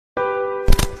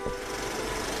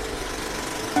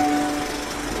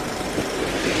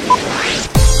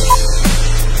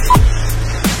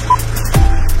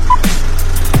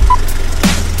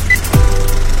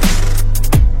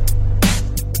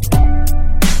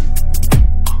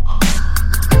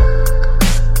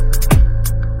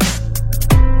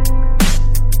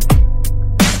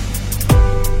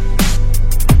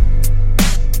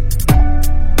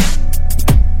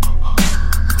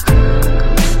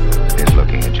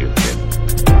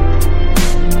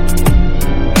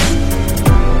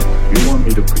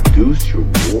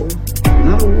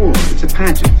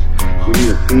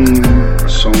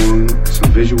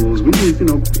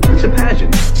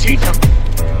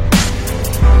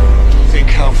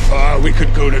we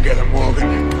could go together,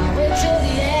 Morgan.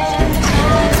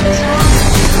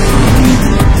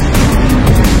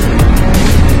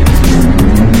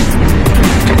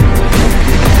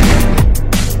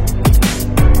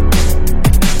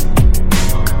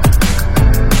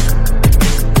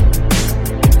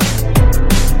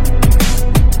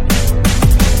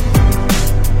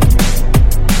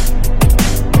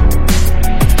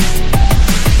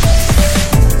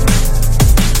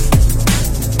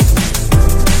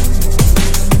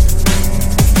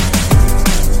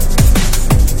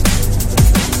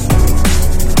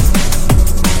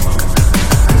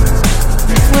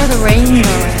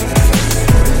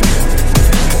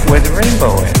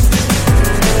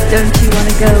 Don't you want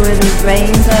to go where the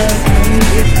rainbow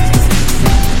is?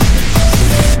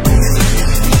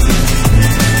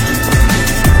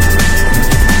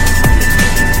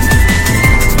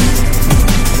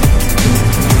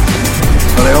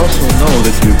 But I also know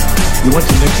that you went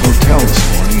to Nick's hotel this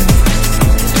morning and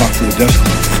talked to the desk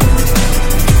clerk.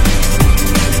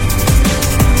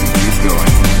 Keep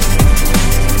going.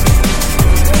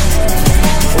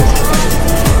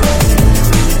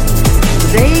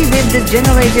 David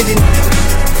degenerated in...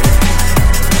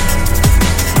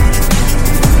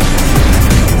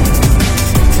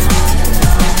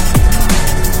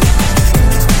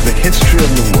 The history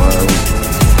of the world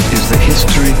is the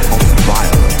history of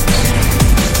violence.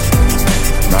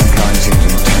 Mankind seems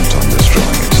intent on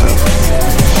destroying itself.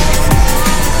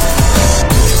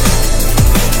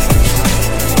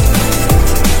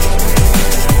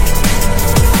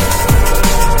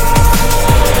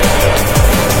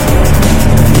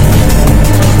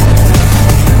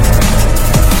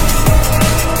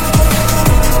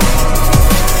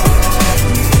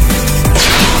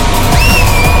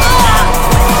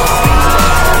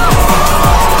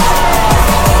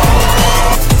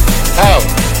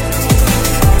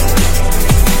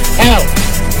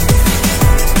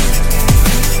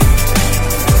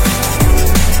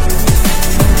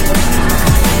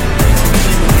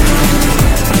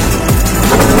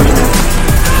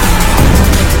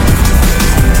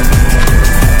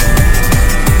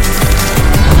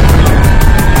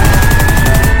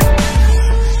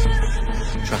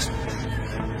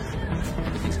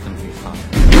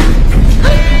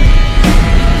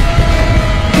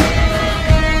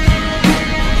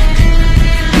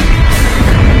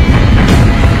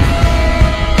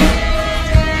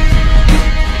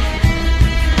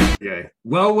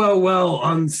 Well,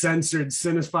 uncensored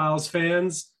Cinephiles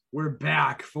fans, we're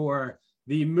back for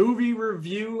the movie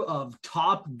review of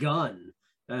Top Gun.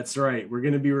 That's right. We're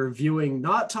going to be reviewing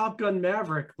not Top Gun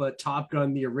Maverick, but Top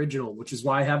Gun the original, which is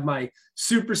why I have my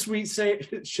super sweet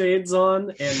shades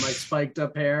on and my spiked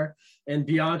up hair. And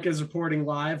Bianca's reporting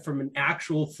live from an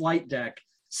actual flight deck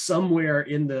somewhere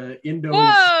in the Indo.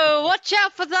 Whoa, watch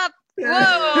out for that.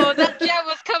 Whoa, that jet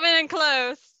was coming in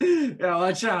close. Yeah,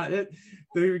 watch out.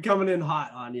 They're coming in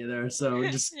hot on you there, so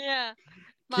just keep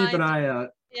an eye out.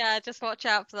 Yeah, just watch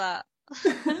out for that.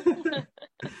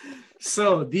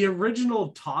 So the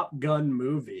original Top Gun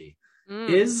movie,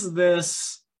 is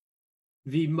this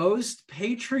the most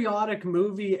patriotic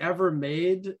movie ever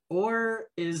made, or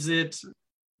is it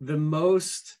the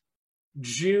most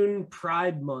June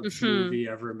Pride Month movie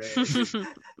ever made?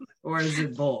 Or is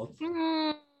it both?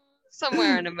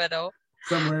 Somewhere in the middle.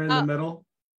 Somewhere in the middle?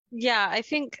 Yeah, I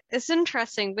think it's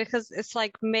interesting because it's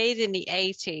like made in the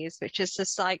 80s, which is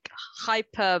this like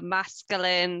hyper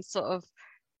masculine sort of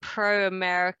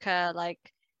pro-America, like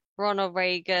Ronald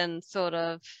Reagan sort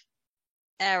of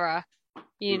era,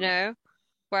 you know,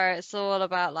 where it's all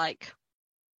about like,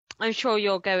 I'm sure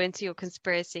you'll go into your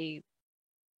conspiracy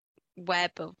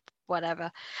web of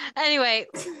whatever. Anyway,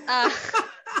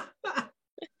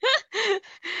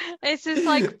 it's just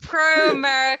like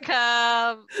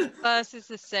pro-America versus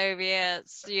the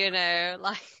Soviets, you know,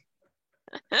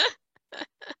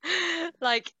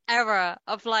 like era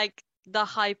of like the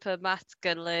hyper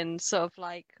masculine sort of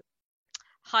like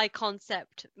high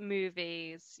concept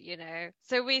movies, you know.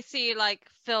 So we see like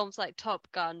films like Top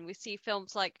Gun, we see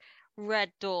films like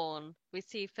Red Dawn, we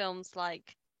see films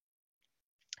like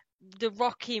the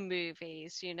Rocky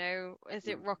movies, you know, is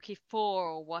it Rocky 4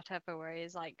 or whatever, where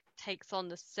he's like takes on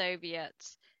the Soviet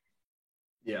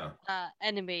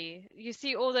enemy. You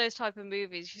see all those type of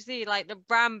movies. You see like the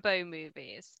Rambo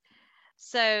movies.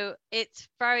 So it's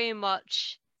very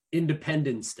much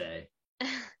Independence Day.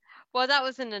 Well, that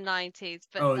was in the 90s,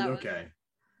 but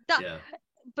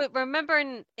But remember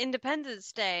in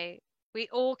Independence Day, we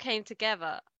all came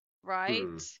together, right?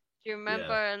 Do you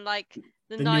remember? And like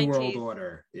the 90s, New World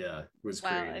Order, was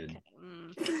created.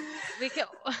 Okay. We can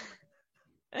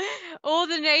all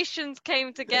the nations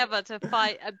came together to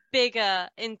fight a bigger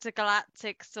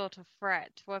intergalactic sort of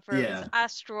threat, whether it was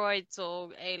asteroids or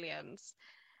aliens.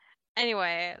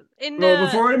 Anyway,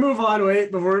 before we move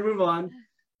on,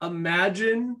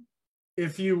 imagine,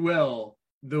 if you will,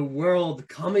 the world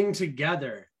coming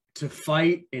together to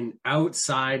fight an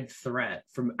outside threat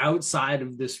from outside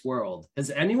of this world. Has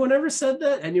anyone ever said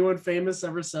that? Anyone famous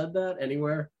ever said that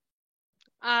anywhere?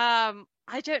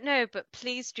 I don't know, but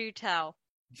please do tell.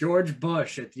 George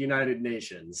Bush at the United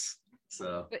Nations.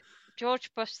 So but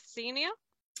George Bush Sr.?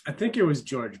 I think it was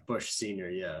George Bush Sr.,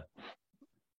 yeah.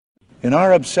 In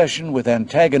our obsession with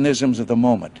antagonisms of the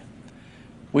moment,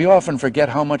 we often forget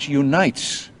how much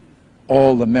unites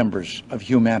all the members of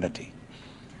humanity.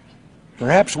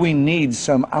 Perhaps we need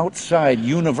some outside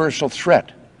universal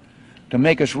threat to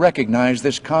make us recognize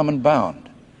this common bound.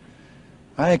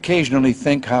 I occasionally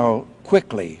think how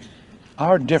quickly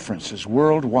our differences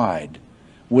worldwide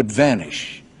would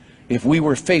vanish if we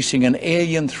were facing an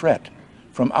alien threat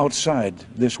from outside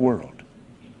this world.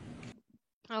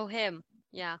 Oh, him.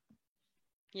 Yeah.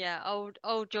 Yeah,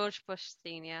 old George Bush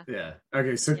Sr. Yeah.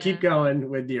 Okay, so keep going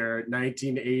with your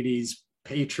 1980s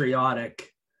patriotic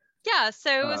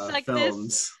so it was like films.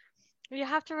 this. You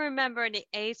have to remember in the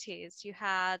 80s, you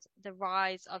had the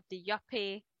rise of the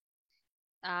yuppie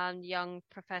and young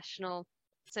professional.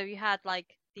 So you had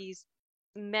like these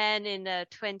men in their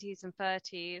 20s and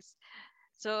 30s,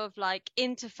 sort of like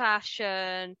into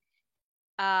fashion,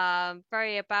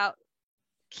 very about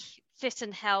fit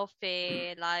and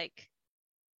healthy, like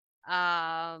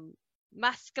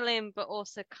masculine, but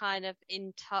also kind of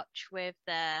in touch with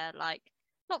their like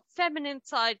not feminine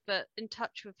side, but in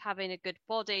touch with having a good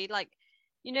body. Like,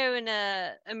 in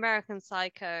a American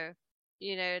Psycho,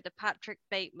 the Patrick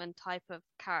Bateman type of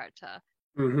character.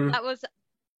 Mm-hmm. That was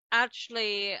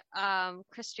actually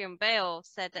Christian Bale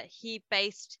said that he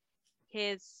based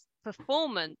his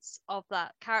performance of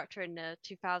that character in the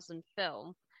 2000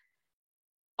 film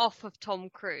off of Tom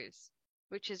Cruise,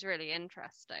 which is really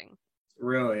interesting.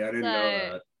 Really? I didn't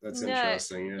know that. That's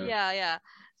interesting. Yeah.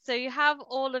 So you have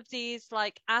all of these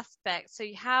like aspects. So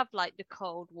you have like the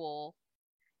Cold War,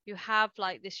 you have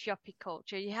like this yuppie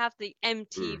culture, you have the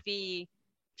MTV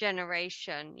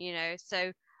generation,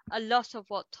 so a lot of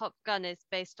what Top Gun is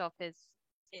based off is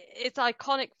it's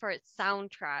iconic for its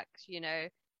soundtrack,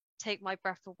 Take My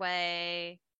Breath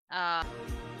Away,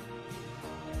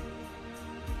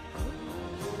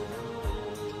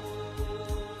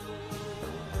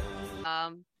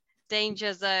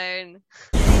 Danger Zone.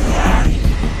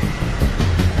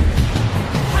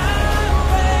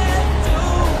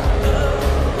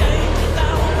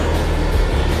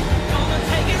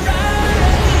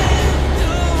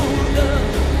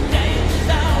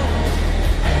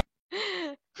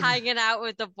 Hanging out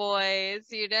with the boys,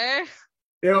 whatever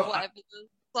the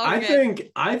song is.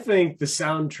 I think the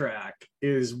soundtrack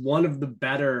is one of the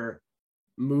better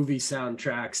movie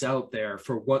soundtracks out there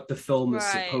for what the film is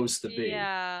supposed to be.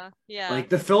 Yeah. Like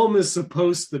the film is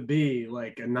supposed to be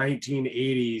like a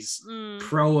 1980s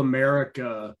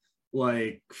pro-America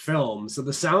like film. So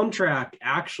the soundtrack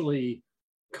actually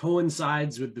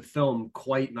coincides with the film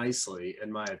quite nicely,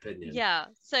 in my opinion. Yeah.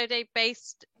 So they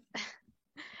based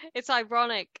it's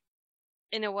ironic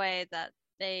in a way that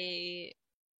I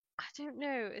don't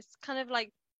know, it's kind of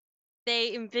like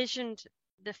they envisioned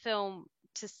the film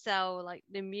to sell like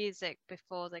the music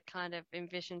before they kind of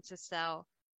envisioned to sell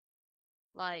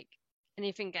like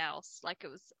anything else. Like it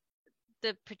was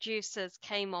the producers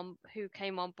who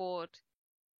came on board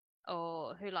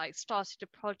or who like started the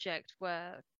project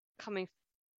were coming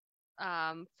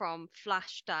from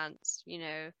Flashdance,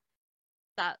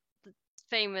 that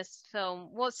famous film.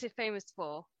 What's it famous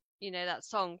for? That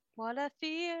song, What a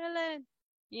Feeling,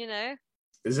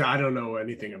 I don't know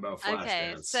anything about Flashdance.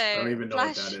 Okay, so I don't even know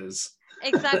what that is.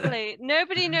 Exactly.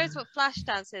 Nobody knows what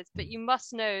Flashdance is, but you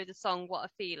must know the song What a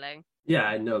Feeling. Yeah,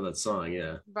 I know that song,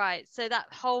 yeah. Right. So that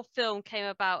whole film came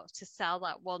about to sell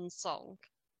that one song.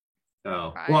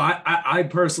 Oh. Right? Well, I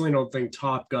personally don't think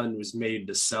Top Gun was made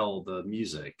to sell the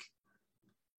music.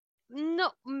 No,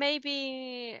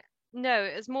 maybe... No,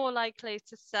 it was more likely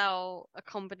to sell a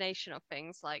combination of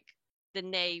things like the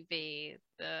Navy,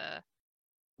 the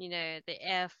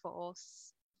Air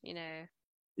Force,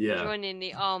 joining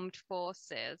the armed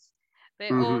forces. But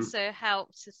it also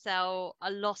helped to sell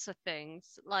a lot of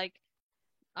things. Like,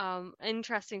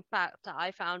 interesting fact that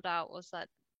I found out was that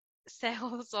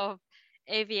sales of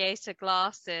aviator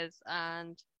glasses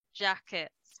and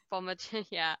jackets from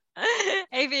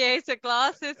aviator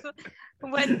glasses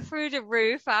went through the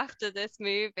roof after this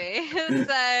movie.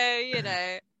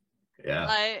 So,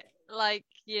 yeah,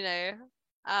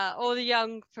 All the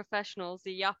young professionals,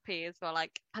 the yuppies, were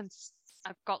like,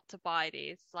 I've got to buy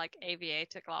these like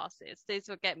aviator glasses. These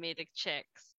will get me the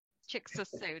chicks. Chicks are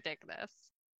so dig this.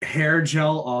 Hair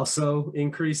gel also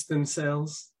increased in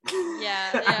sales.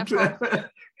 Yeah,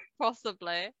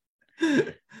 possibly.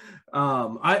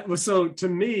 So to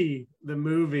me, the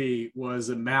movie was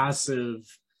a massive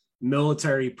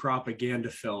military propaganda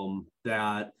film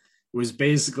that was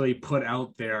basically put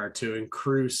out there to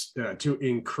increase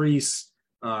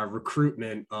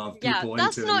recruitment of people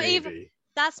into the Navy.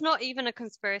 That's not even a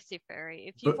conspiracy theory.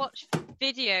 If you watch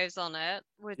videos on it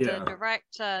with the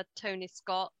director Tony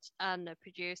Scott and the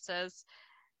producers,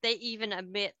 they even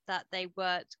admit that they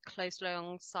worked closely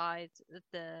alongside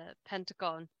the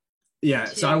Pentagon. Yeah,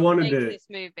 so I wanted this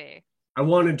movie. I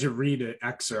wanted to read an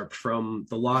excerpt from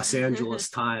the Los Angeles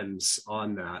Times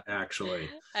on that, actually.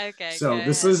 Okay. So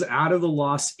this is out of the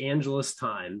Los Angeles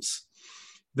Times.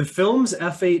 The film's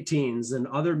F-18s and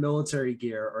other military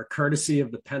gear are courtesy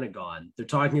of the Pentagon. They're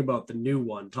talking about the new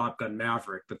one, Top Gun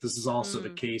Maverick, but this is also the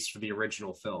case for the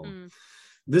original film.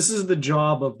 This is the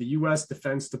job of the U.S.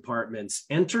 Defense Department's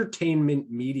Entertainment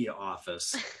Media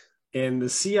Office. And the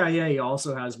CIA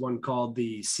also has one called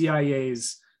the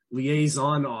CIA's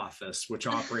Liaison Office, which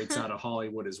operates out of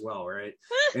Hollywood as well, right?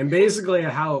 And basically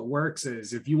how it works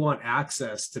is if you want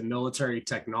access to military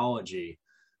technology,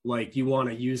 like you want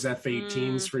to use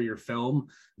F-18s for your film,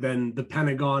 then the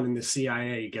Pentagon and the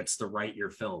CIA gets to write your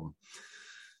film.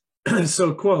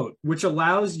 So, quote, which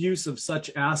allows use of such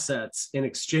assets in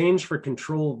exchange for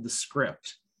control of the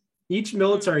script. Each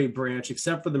military branch,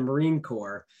 except for the Marine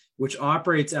Corps, which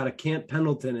operates out of Camp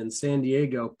Pendleton in San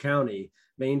Diego County,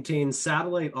 maintains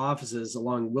satellite offices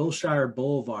along Wilshire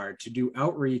Boulevard to do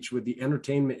outreach with the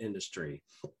entertainment industry.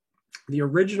 The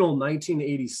original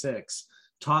 1986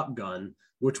 Top Gun,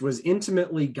 which was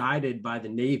intimately guided by the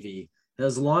Navy,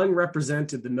 has long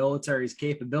represented the military's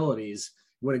capabilities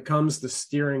when it comes to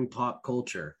steering pop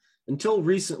culture. Until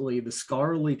recently, the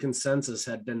scholarly consensus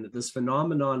had been that this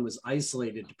phenomenon was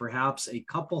isolated to perhaps a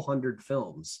couple hundred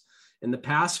films. In the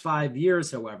past 5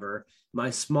 years, however,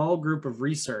 my small group of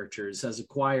researchers has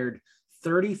acquired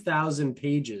 30,000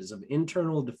 pages of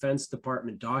internal Defense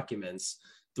Department documents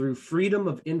through Freedom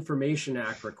of Information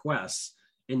Act requests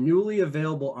and newly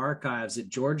available archives at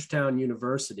Georgetown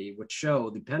University, which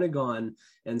show the Pentagon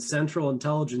and Central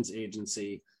Intelligence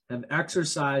Agency have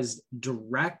exercised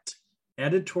direct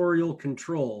editorial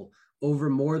control over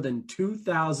more than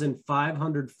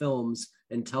 2,500 films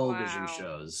and television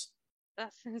shows.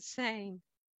 That's insane.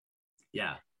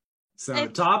 Yeah. So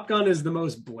Top Gun is the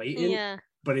most blatant,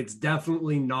 but it's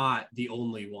definitely not the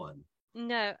only one.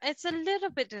 No, it's a little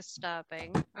bit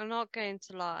disturbing. I'm not going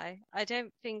to lie. I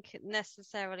don't think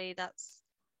necessarily that's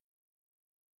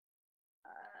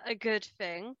a good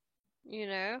thing,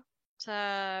 to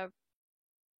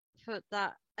put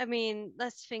that. I mean,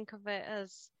 let's think of it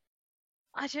as,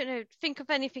 I don't know, think of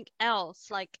anything else.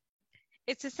 Like,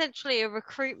 it's essentially a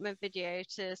recruitment video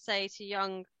to say to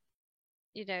young,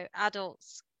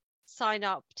 adults, sign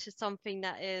up to something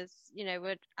that is,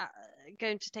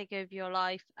 going to take over your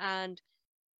life and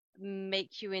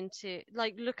make you into,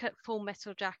 like, look at Full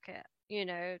Metal Jacket,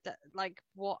 that, like,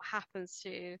 what happens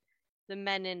to the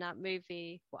men in that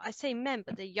movie. Well, I say men,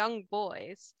 but the young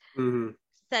boys,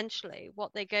 essentially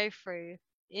what they go through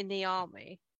in the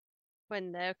army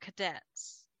when they're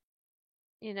cadets.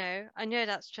 I know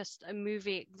that's just a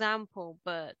movie example,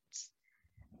 but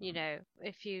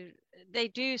they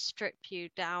do strip you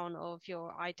down of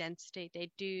your identity. They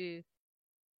do,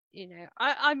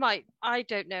 I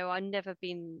don't know. I've never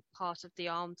been part of the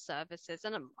armed services,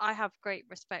 and I have great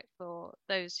respect for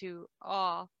those who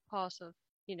are part of,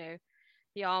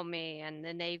 the Army and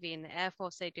the Navy and the Air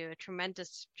Force. They do a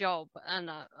tremendous job,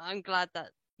 and I'm glad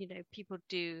that, people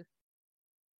do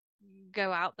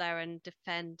go out there and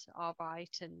defend our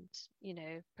right and,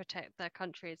 protect their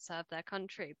country and serve their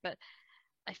country. But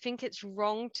I think it's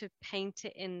wrong to paint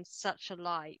it in such a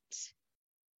light,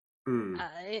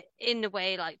 in the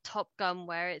way like Top Gun,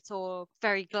 where it's all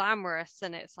very glamorous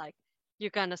and it's like, you're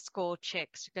gonna score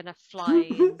chicks, you're gonna fly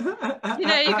in,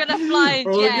 you're gonna fly in jets.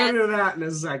 We'll get into that in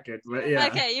a second, but yeah.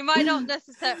 Okay, you might not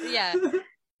necessarily,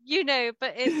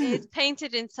 but it's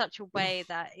painted in such a way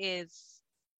that is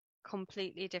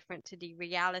completely different to the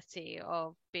reality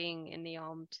of being in the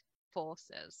armed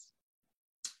forces.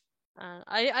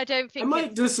 I don't think I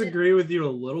might disagree with you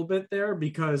a little bit there,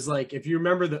 because like if you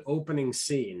remember the opening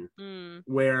scene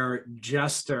where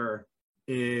Jester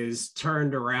is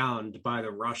turned around by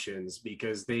the Russians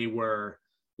because they were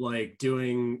like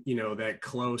doing that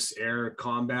close air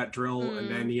combat drill,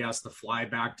 and then he has to fly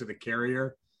back to the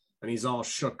carrier and he's all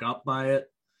shook up by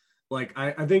it. like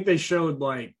I think they showed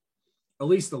like at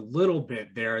least a little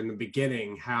bit there in the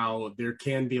beginning how there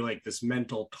can be like this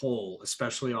mental toll,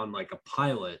 especially on like a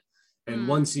pilot. And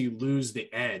once you lose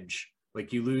the edge,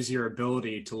 like you lose your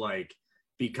ability to like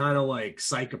be kind of like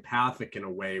psychopathic in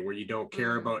a way where you don't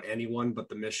care about anyone but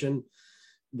the mission.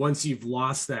 Once you've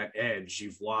lost that edge,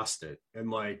 you've lost it.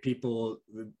 And like people,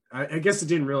 I guess it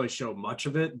didn't really show much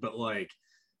of it, but like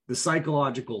the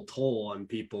psychological toll on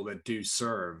people that do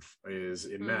serve is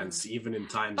immense, even in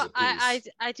times But of peace.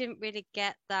 I didn't really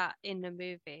get that in the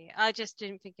movie. I just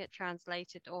didn't think it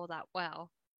translated all that well.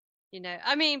 You know,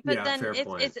 I mean, but Yeah, then fair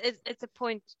point. it's a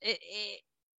point.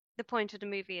 The point of the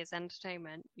movie is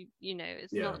entertainment. You know,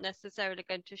 it's Yeah. not necessarily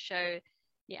going to show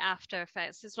the after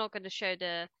effects. It's not going to show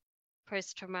the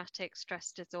post-traumatic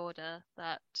stress disorder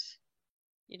that,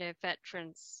 you know,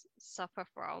 veterans suffer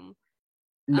from.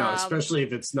 No, especially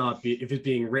if it's not if it's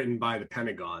being written by the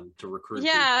Pentagon to recruit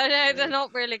Yeah, people, no, right? they're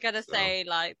not really going to So, say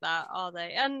like that, are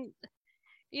they? And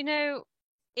you know,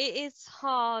 it is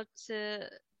hard to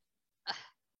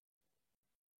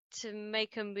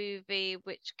make a movie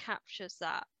which captures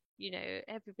that. You know,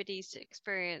 everybody's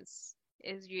experience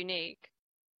is unique,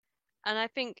 and I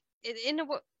think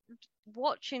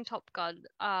watching Top Gun,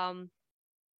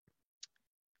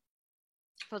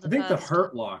 for I the think the first,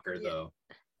 Hurt Locker, yeah. though.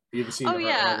 You ever seen Oh the Hurt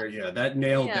yeah, Locker? Yeah, that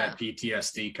nailed yeah, that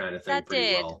PTSD kind of thing that pretty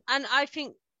did, well. and I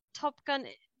think Top Gun.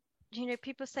 You know,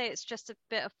 people say it's just a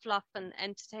bit of fluff and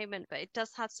entertainment, but it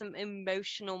does have some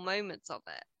emotional moments of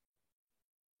it,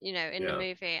 you know, in the Yeah.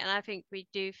 movie. And I think we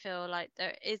do feel like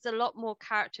there is a lot more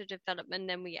character development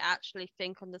than we actually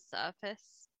think on the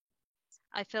surface.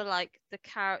 I feel like the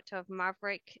character of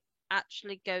Maverick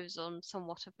actually goes on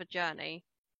somewhat of a journey.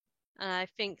 And I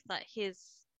think that his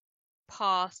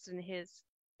past and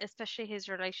especially his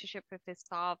relationship with his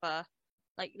father,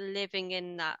 like living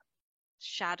in that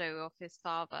shadow of his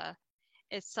father,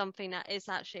 is something that is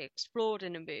actually explored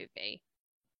in a movie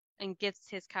and gives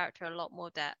his character a lot more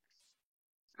depth.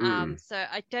 So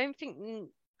I don't think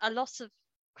a lot of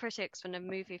critics when the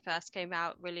movie first came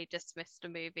out really dismissed the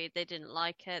movie. They didn't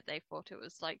like it. They thought it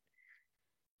was like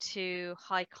too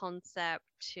high concept,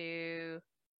 too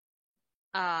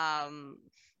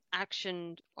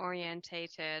action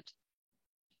orientated.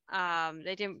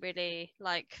 They didn't really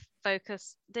they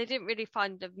didn't really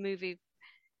find the movie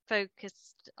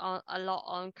focused a lot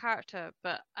on character,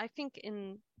 but I think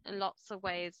in lots of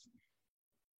ways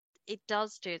it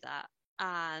does do that.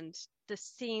 And the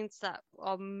scenes that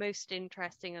are most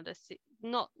interesting are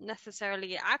not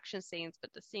necessarily action scenes,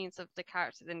 but the scenes of the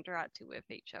characters interacting with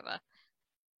each other.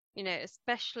 You know,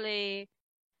 especially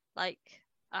like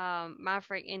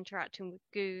Maverick interacting with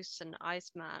Goose and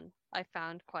Iceman, I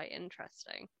found quite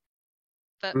interesting.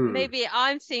 But maybe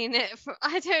I'm seeing it from,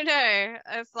 I don't know.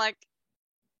 It's like,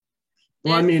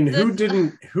 well, I mean, who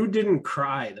didn't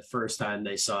cry the first time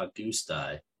they saw Goose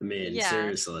die? I mean, yeah,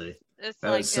 seriously, it's that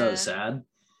like was so sad.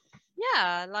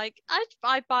 Yeah, like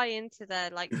I buy into their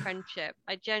like friendship.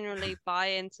 I genuinely buy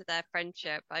into their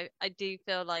friendship. I do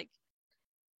feel like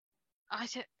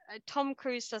Tom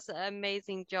Cruise does an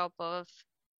amazing job of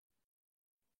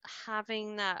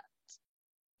having that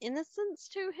innocence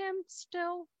to him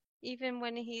still, even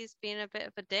when he's being a bit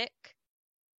of a dick.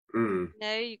 You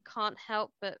know, you can't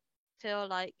help but feel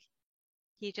like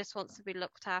he just wants to be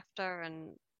looked after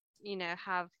and, you know,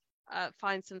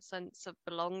 find some sense of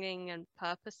belonging and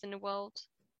purpose in the world.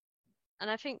 And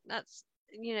I think that's,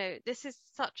 you know, this is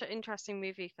such an interesting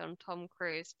movie from Tom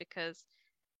Cruise because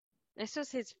this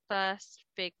was his first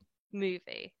big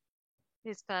movie,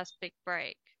 his first big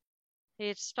break. He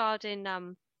had starred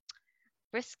in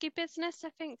Risky Business, I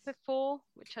think, before,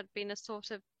 which had been a sort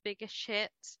of biggish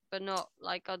hit, but not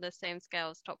like on the same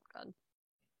scale as Top Gun.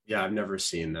 Yeah, I've never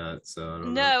seen that, so I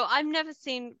don't know. No, I've never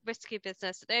seen Risky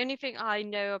Business. The only thing I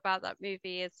know about that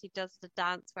movie is he does the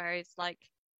dance where he's like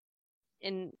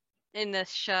in the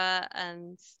shirt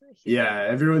and yeah,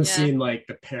 everyone's seen like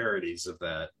the parodies of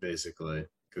that basically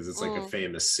because it's like a Mm.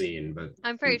 famous scene, but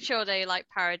I'm pretty sure they like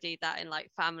parodied that in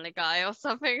like Family Guy or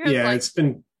something. yeah, like it's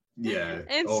been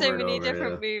in over so and many over,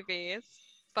 different movies.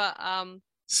 But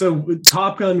so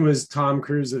Top Gun was Tom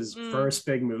Cruise's first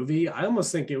big movie. I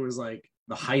almost think it was like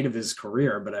the height of his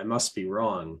career, but I must be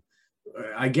wrong.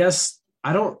 I guess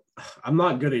I'm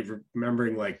not good at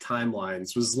remembering like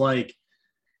timelines. Was like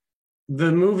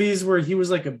the movies where he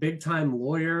was like a big time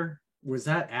lawyer, was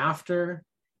that after?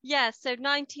 Yeah, so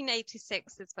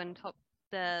 1986 is when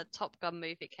the Top Gun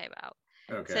movie came out.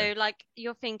 Okay. So like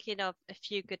you're thinking of A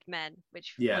Few Good Men,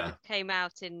 which came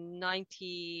out in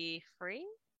 93.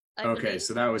 Okay,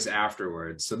 so that was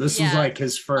afterwards. So this was like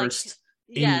his first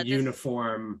in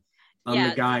uniform I'm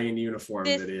the guy in uniform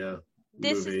this, video.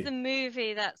 This movie. is the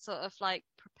movie that sort of like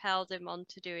propelled him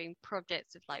onto doing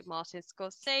projects with like Martin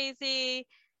Scorsese,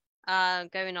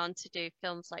 going on to do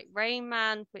films like Rain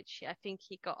Man, which I think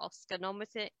he got Oscar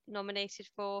nominated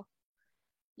for.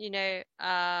 You know,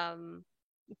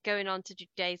 going on to do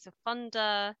Days of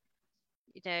Thunder,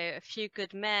 you know, A Few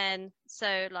Good Men.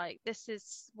 So like this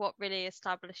is what really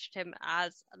established him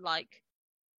as like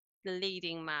the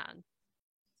leading man.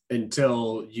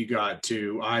 Until you got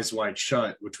to Eyes Wide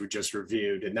Shut, which we just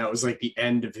reviewed, and that was like the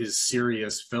end of his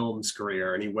serious films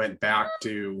career, and he went back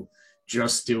to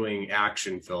just doing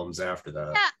action films after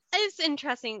that. Yeah, it's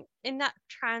interesting in that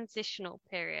transitional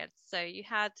period. So you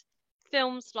had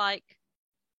films like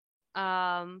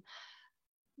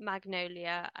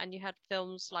Magnolia, and you had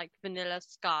films like Vanilla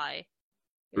Sky,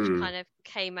 which kind of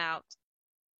came out.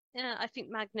 Yeah, I think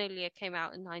Magnolia came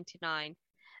out in '99,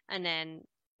 and then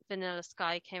Vanilla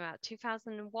Sky came out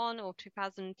 2001 or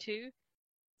 2002.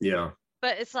 Yeah.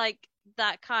 But it's like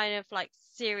that kind of like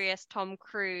serious Tom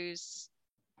Cruise,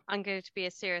 I'm going to be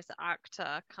a serious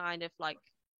actor kind of like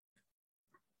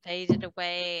faded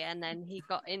away, and then he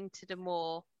got into the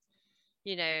more,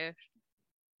 you know,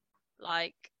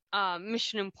 like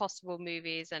Mission Impossible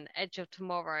movies and Edge of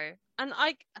Tomorrow. And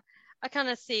I kind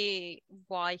of see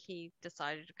why he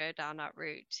decided to go down that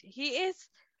route. He is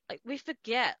like, we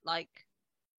forget like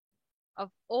of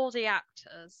all the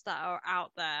actors that are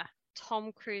out there,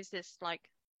 Tom Cruise is like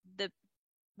the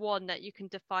one that you can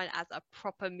define as a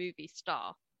proper movie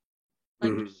star.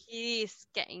 Like he's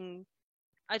getting,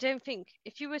 I don't think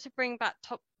if you were to bring back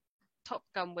Top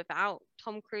Gun without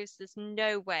Tom Cruise, there's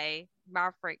no way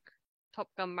Top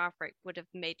Gun Maverick would have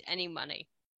made any money.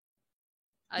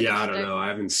 I don't know. I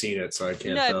haven't seen it, so I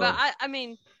can't tell. No, but I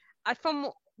mean,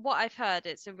 from what I've heard,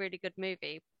 it's a really good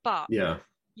movie. But yeah,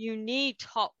 you need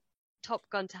Top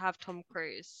Gun to have Tom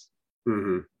Cruise.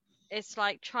 It's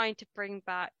like trying to bring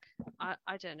back,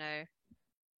 I don't know,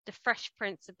 the Fresh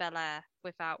Prince of Bel-Air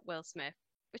without Will Smith,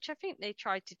 which I think they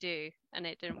tried to do and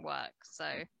it didn't work. So,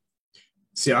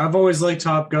 see, I've always liked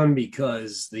Top Gun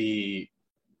because the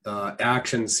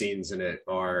action scenes in it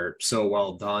are so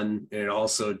well done, and it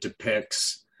also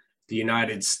depicts the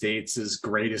United States'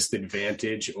 greatest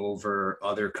advantage over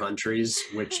other countries,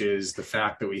 which is the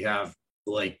fact that we have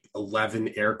like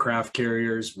 11 aircraft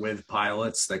carriers with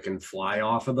pilots that can fly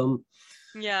off of them.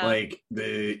 Yeah. Like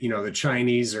the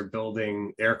Chinese are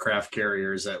building aircraft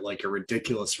carriers at like a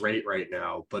ridiculous rate right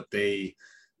now, but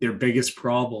their biggest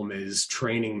problem is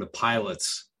training the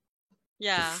pilots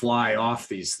to fly off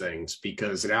these things,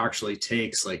 because it actually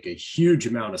takes like a huge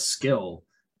amount of skill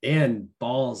and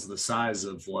balls the size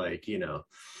of like,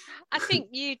 I think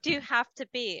you do have to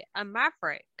be a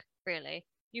maverick, really.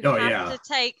 You have to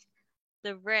take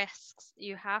the risks.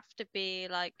 You have to be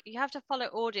like, you have to follow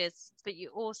orders, but you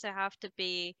also have to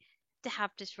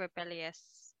have this rebellious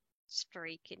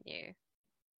streak in you.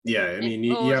 Yeah, I mean,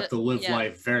 you have to live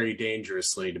life very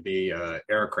dangerously to be a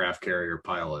aircraft carrier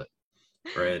pilot,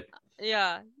 right?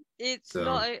 Yeah, it's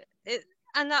not it,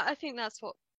 and that I think that's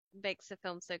what makes the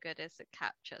film so good, is it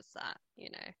captures that,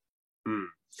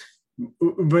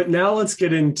 But now let's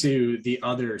get into the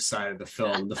other side of the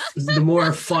film, the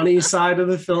more funny side of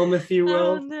the film, if you will.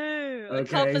 Oh no! Okay, I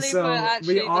can't believe so we're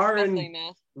actually discussing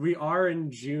this. We are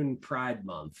in June Pride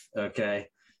Month, okay?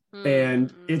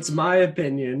 And it's my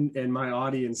opinion and my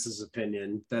audience's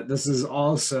opinion that this is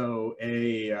also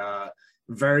a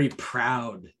very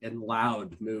proud and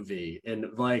loud movie, and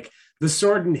like the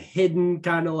sort of hidden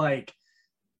kind of like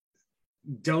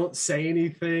don't say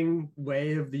anything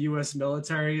way of the US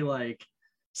military, like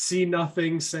see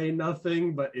nothing, say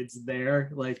nothing, but it's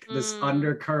there, like this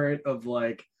undercurrent of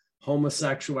like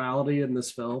homosexuality in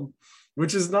this film,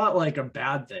 which is not like a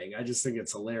bad thing. I just think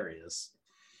it's hilarious.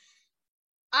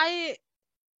 I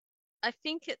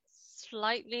think it's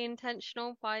slightly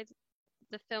intentional by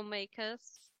the filmmakers.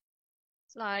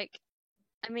 Like,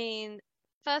 I mean,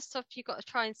 first off, you got to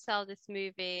try and sell this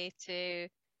movie to,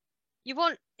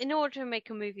 in order to make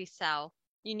a movie sell,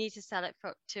 you need to sell it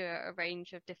to a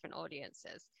range of different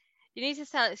audiences. You need to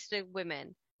sell it to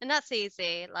women, and that's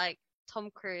easy. Like, Tom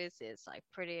Cruise is like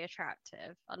pretty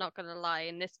attractive. I'm not gonna lie.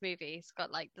 In this movie, he's got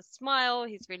like the smile.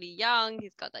 He's really young.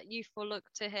 He's got that youthful look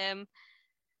to him.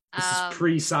 This is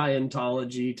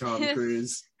pre-Scientology Tom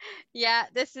Cruise. Yeah,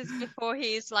 this is before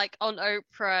he's like on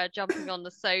Oprah, jumping on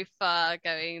the sofa,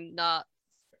 going nuts.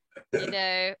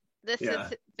 This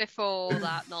is before all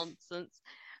that nonsense.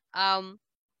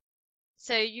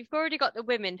 So you've already got the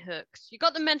women hooked. You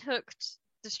got the men hooked,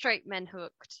 the straight men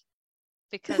hooked,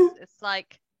 because it's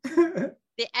like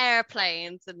the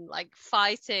airplanes and like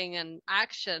fighting and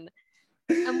action.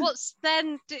 And what's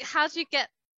then? How do you get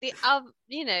the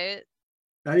you know?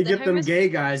 How do you The get them gay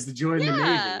guys to join the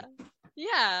Yeah, Navy?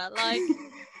 yeah, like,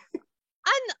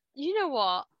 and you know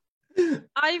what?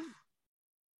 I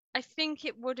think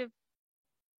it would have,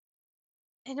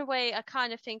 in a way, I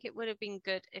kind of think it would have been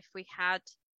good if we had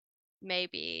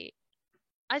maybe,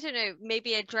 I don't know,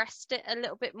 maybe addressed it a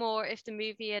little bit more, if the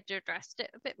movie had addressed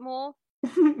it a bit more.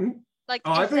 Like,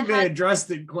 Oh, I if think they they had, addressed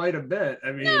it quite a bit.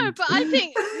 I no, mean, but I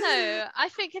think, no, I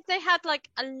think if they had like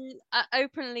a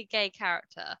openly gay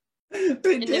character they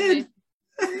in the did.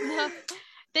 movie. No,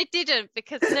 they didn't,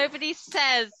 because nobody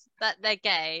says that they're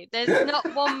gay. There's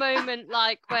not one moment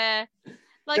like where,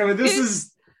 like, Yeah, but this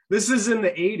is in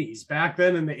the 80s. Back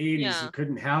then in the 80s, Yeah. you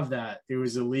couldn't have that. It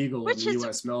was illegal Which in the is-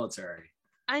 US military.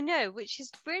 I know, which is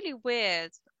really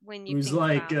weird when you It was think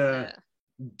like about it.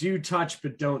 do touch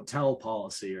but don't tell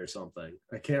policy or something.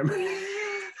 I can't remember.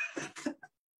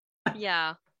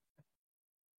 Yeah.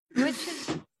 Which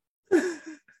is,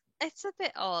 it's a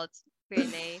bit odd,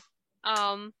 really.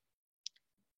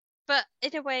 But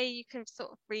in a way, you can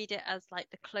sort of read it as like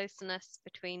the closeness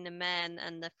between the men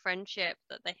and the friendship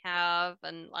that they have,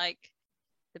 and like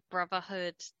the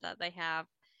brotherhood that they have.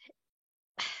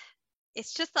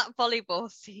 It's just that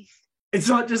volleyball scene. It's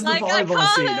not just the Like, I volleyball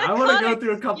can't- scene. I I want to can't go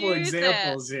through a couple excuse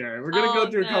examples here. We're gonna Oh, go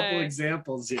through a couple no.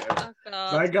 examples here. Oh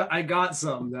So god. I got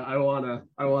some that I wanna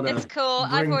It's cool.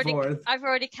 bring forth. I've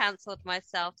already cancelled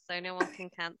myself, so no one can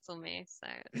cancel me. So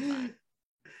it's fine.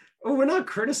 Oh, we're not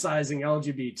criticizing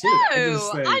LGBT.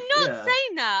 No, I'm not yeah.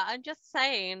 saying that. I'm just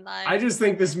saying, like, I just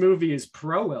think this movie is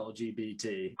pro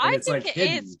LGBT. I it's think like it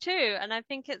hidden. is too, and I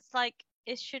think it's like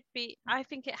it should be. I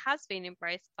think it has been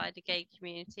embraced by the gay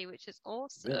community, which is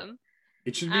awesome.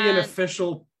 It should be an And-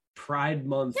 official Pride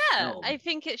Month Yeah, film. I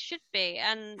think it should be.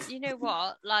 And you know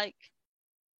what? Like,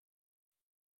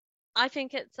 I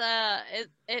think it's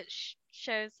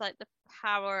shows like the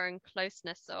power and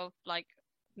closeness of like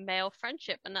male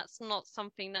friendship, and that's not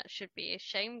something that should be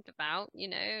ashamed about, you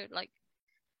know, like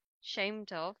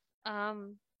shamed of.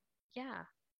 Yeah.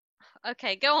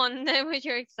 Okay, go on then with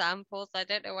your examples. I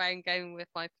don't know where I'm going with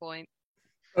my point.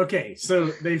 Okay, so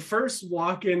they first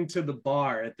walk into the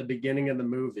bar at the beginning of the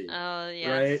movie, Oh, yes.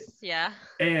 Right? Yeah.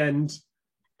 and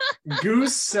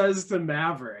Goose says to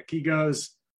Maverick, he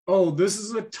goes, "Oh, this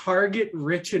is a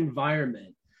target-rich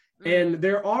environment." Mm. And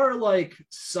there are like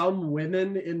some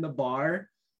women in the bar,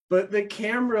 but the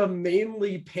camera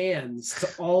mainly pans to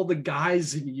all the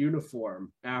guys in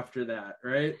uniform after that,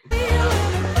 right?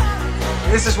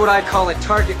 This is what I call a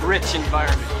target-rich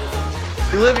environment.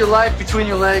 You live your life between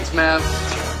your legs, man.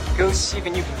 Goose,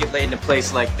 even you can get laid in a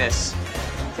place like this.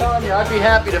 I'm telling you, I'd be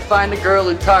happy to find a girl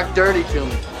who'd talk dirty to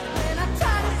me.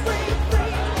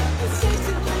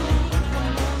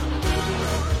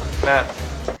 Matt,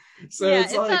 So Yeah,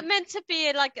 it's is like, that meant to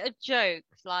be like a joke?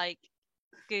 Like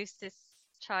Goose is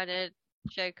trying to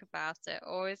joke about it,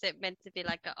 or is it meant to be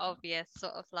like an obvious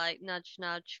sort of like nudge,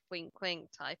 nudge, wink, wink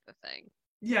type of thing?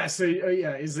 yeah, so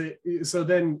yeah, is it so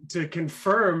then to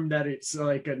confirm that it's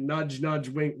like a nudge, nudge,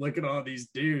 wink, look at all these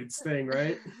dudes thing,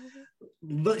 right?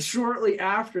 Shortly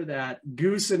after that,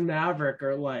 Goose and Maverick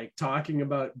are like talking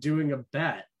about doing a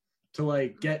bet to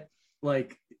like get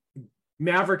like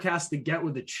Maverick has to get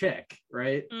with a chick,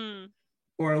 right? Mm.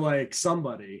 Or like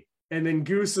somebody. And then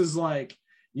Goose is like,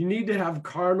 you need to have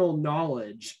carnal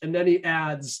knowledge. And then he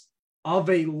adds, of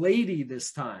a lady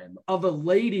this time. Of a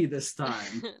lady this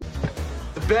time.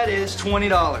 The bet is $20.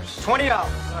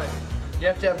 $20. You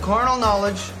have to have carnal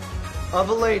knowledge of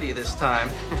a lady this time.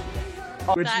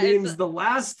 Which That means is- the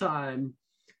last time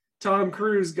Tom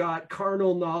Cruise got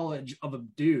carnal knowledge of a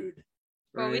dude.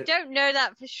 Well, we right? don't know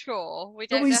that for sure. We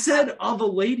But don't we know said of a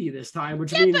lady this time,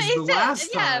 which Yeah, means but the last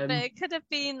yeah, time but it could have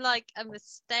been like a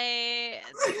mistake.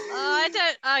 I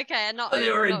don't. Okay, I'm not.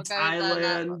 they were in not going down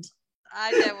that. Thailand.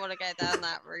 I don't want to go down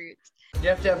that route. You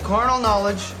have to have carnal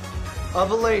knowledge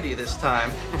of a lady this time.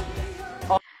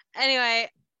 Anyway,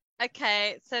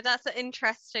 okay, so that's an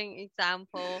interesting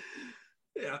example.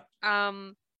 Yeah.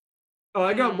 Oh,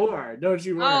 I got more. Don't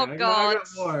you worry. Oh, I God. got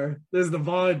more. There's the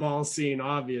volleyball scene,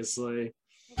 obviously.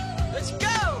 Let's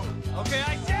go! Okay,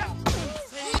 I said.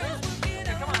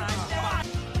 Come on, come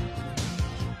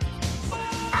on.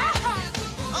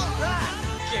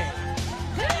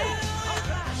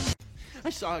 I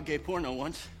saw a gay porno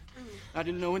once. I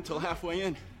didn't know until halfway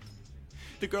in.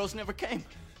 The girls never came.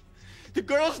 The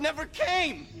girls never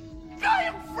came! I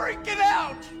am freaking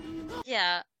out!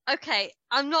 yeah. Okay,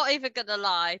 I'm not even gonna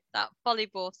lie. That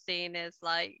volleyball scene is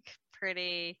like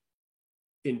pretty.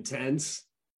 Intense.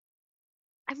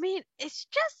 I mean, it's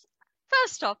just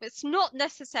First off, it's not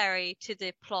necessary to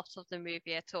the plot of the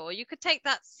movie at all. You could take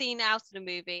that scene out of the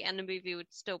movie and the movie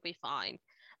would still be fine.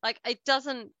 Like, it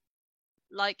doesn't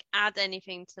like add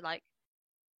anything to like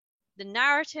the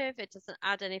narrative. It doesn't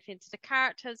add anything to the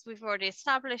characters. We've already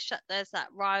established that there's that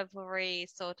rivalry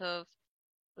sort of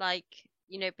like,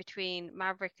 you know, between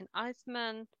Maverick and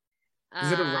Iceman.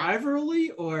 Is it a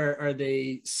rivalry, or are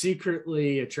they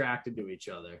secretly attracted to each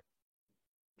other?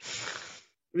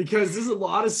 Because there's a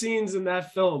lot of scenes in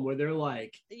that film where they're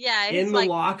like, in the like,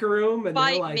 locker room, and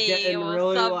they're like getting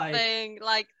really something.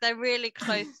 Like they're really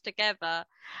close together.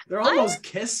 They're almost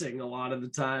kissing a lot of the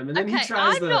time, and then he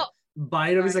tries to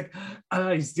bite him. He's like,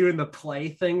 he's doing the play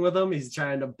thing with him. He's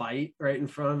trying to bite right in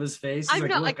front of his face. He's I'm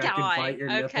like, not look, a guy. I can bite your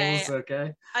nipples.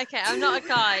 Okay, I'm not a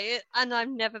guy, and I've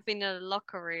never been in a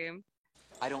locker room.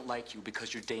 I don't like you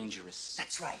because you're dangerous.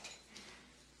 That's right.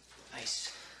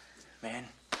 Nice, man.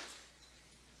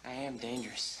 I am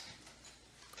dangerous.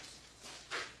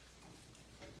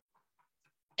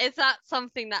 Is that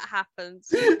something that happens?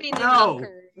 You've been in locker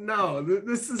room. No.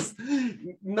 This is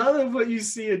none of what you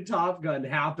see in Top Gun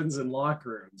happens in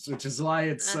locker rooms, which is why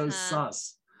it's so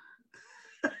sus.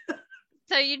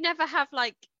 So you never have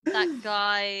like that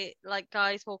guy, like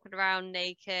guys walking around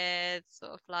naked,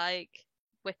 sort of like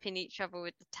whipping each other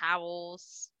with the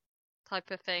towels, type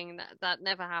of thing. That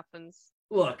never happens.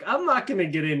 Look, I'm not going to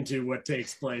get into what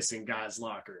takes place in guys'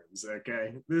 locker rooms,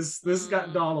 okay? This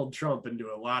got Donald Trump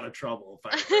into a lot of trouble,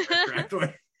 if I remember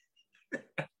correctly.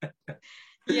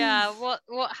 Yeah,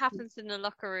 what happens in the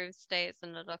locker room stays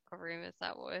in the locker room, is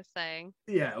that what we're saying?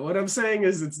 Yeah, what I'm saying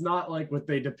is it's not like what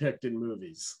they depict in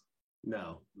movies.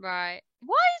 No. Right.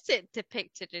 Why is it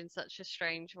depicted in such a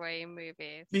strange way in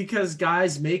movies? Because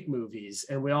guys make movies,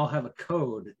 and we all have a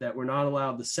code that we're not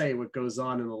allowed to say what goes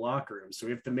on in the locker room, so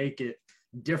we have to make it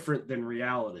different than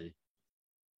reality.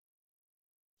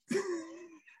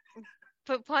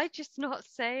 But why just not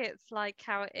say it's like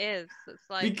how it is? It's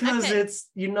like, because it's,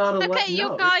 you're not allowed. Okay,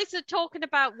 you guys are talking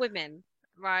about women,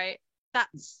 right?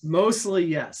 That's mostly,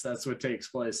 yes, that's what takes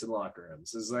place in locker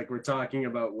rooms. It's like we're talking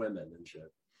about women and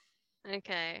shit.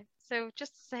 Okay, so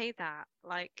just say that.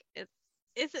 Like,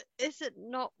 is it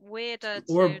not weirder?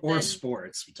 Or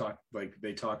sports.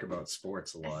 They talk about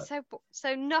sports a lot.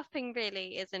 So nothing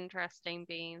really is interesting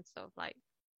being sort of like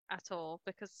at all,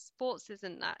 because sports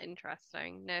isn't that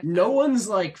interesting. No one's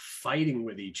like fighting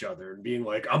with each other and being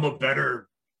like, I'm a better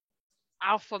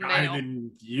alpha male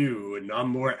than you, and I'm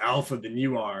more alpha than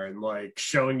you are, and like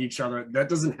showing each other. That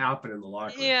doesn't happen in the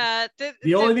locker room. Yeah.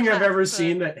 The only thing I've ever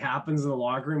seen that happens in the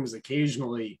locker room is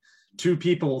occasionally two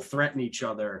people threaten each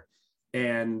other,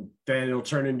 and then it'll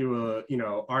turn into a,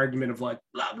 argument of like,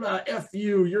 blah, blah, F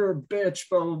you, you're a bitch,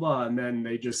 blah, blah, blah. And then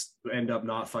they just end up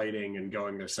not fighting and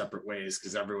going their separate ways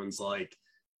because everyone's like,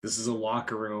 this is a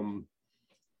locker room.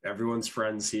 Everyone's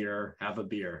friends here. Have a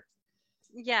beer.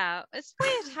 Yeah, it's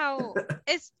weird how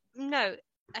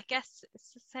I guess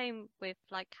it's the same with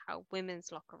like how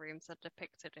women's locker rooms are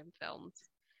depicted in films.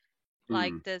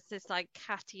 Like there's this like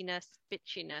cattiness,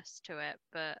 bitchiness to it,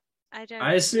 but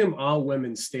I assume all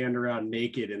women stand around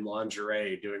naked in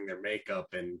lingerie doing their makeup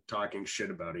and talking shit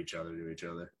about each other to each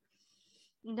other.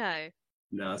 No,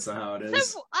 that's not how it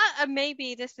is. So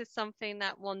maybe this is something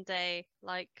that one day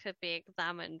like could be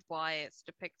examined, why it's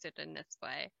depicted in this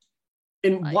way.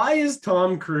 And like, why is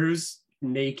Tom Cruise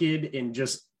naked in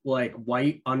just like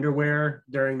white underwear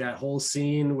during that whole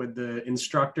scene with the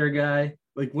instructor guy?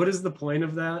 Like, what is the point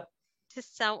of that? To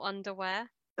sell underwear.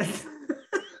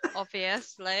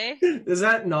 Obviously. Is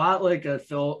that not like a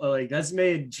film? Like, that's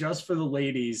made just for the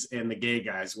ladies and the gay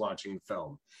guys watching the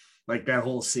film. Like that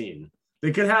whole scene.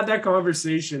 They could have that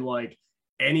conversation like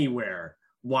anywhere.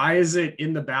 Why is it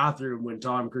in the bathroom when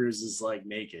Tom Cruise is like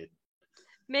naked?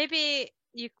 Maybe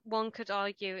one could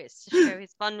argue it's to show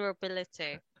his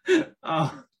vulnerability.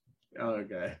 Oh,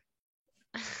 okay.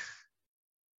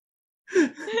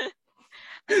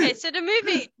 Okay, so the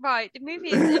movie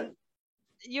is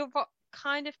you're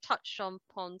kind of touched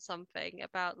upon something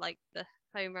about like the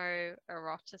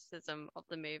homoeroticism of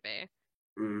the movie.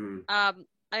 I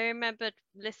remembered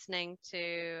listening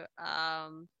to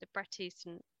the Bret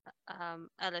Easton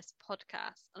Ellis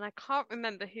podcast, and I can't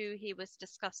remember who he was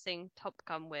discussing Top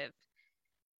Gun with,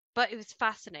 but it was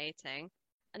fascinating.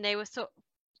 And they were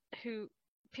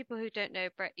people who don't know,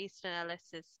 Bret Easton Ellis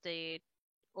is the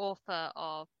author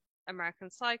of American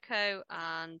Psycho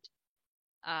and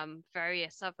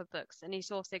various other books, and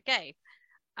he's also gay.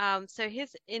 So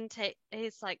his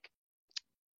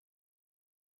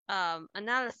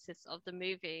analysis of the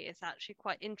movie is actually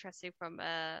quite interesting from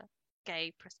a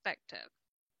gay perspective.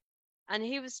 And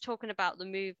he was talking about the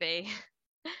movie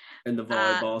in the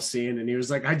volleyball scene, and he was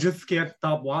like, I just can't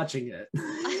stop watching it.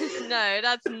 No,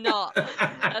 that's not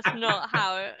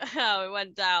how it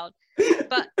went down.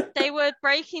 But they were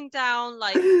breaking down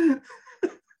like the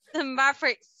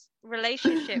Maverick's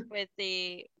relationship with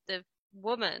the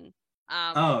woman.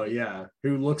 Oh yeah,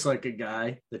 who looks like a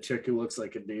guy, the chick who looks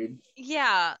like a dude.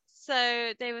 Yeah,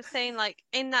 so they were saying like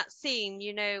in that scene,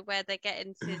 you know, where they get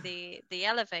into the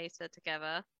elevator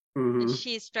together, and Mhm.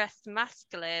 she's dressed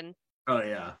masculine, Oh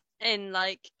yeah. and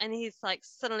he's like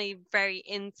suddenly very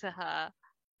into her.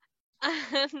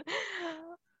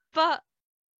 But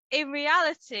in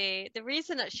reality, the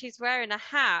reason that she's wearing a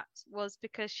hat was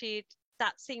because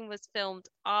that scene was filmed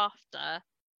after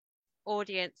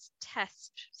audience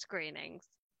test screenings,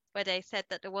 where they said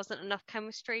that there wasn't enough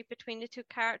chemistry between the two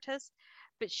characters.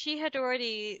 But she had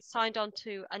already signed on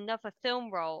to another film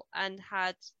role and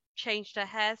had changed her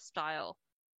hairstyle.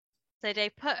 So they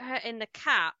put her in the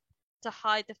cap to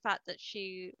hide the fact that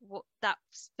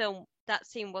that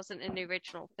scene wasn't in the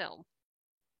original film.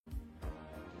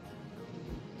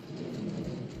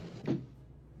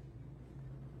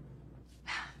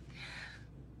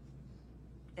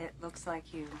 It looks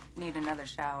like you need another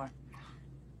shower.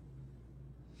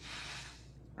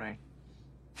 Right.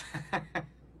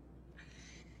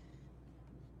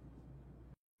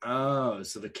 Oh,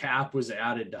 so the cap was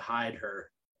added to hide her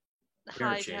hair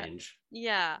Hide her. change.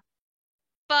 Yeah.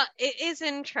 But it is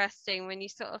interesting when you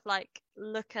sort of like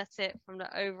look at it from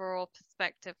the overall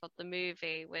perspective of the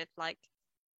movie, with like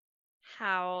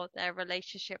how their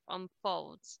relationship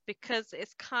unfolds, because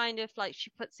it's kind of like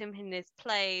she puts him in his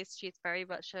place. She's very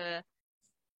much a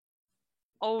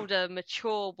older,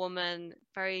 mature woman,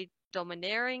 very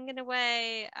domineering in a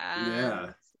way.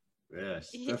 And Yeah,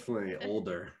 she's definitely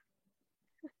older.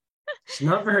 She's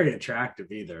not very attractive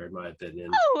either, in my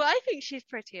opinion. Oh, I think she's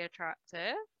pretty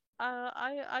attractive.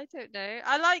 I don't know.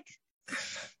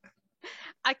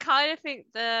 I kind of think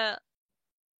the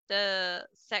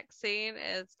sex scene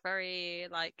is very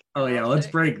like. Oh yeah, let's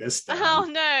erotic. break this down. Oh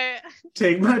no.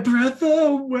 Take my breath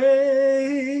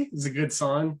away. It's a good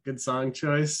song. Good song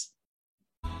choice.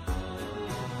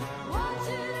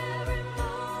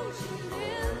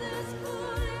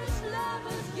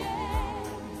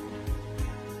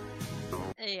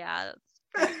 Yeah,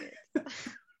 that's pretty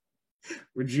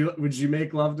good. Would you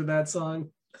make love to that song?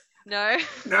 No.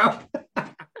 No.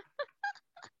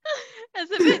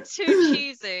 It's a bit too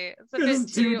cheesy. It's a bit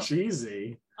It's too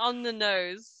cheesy. on the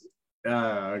nose.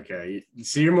 Oh, okay.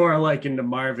 So you're more like into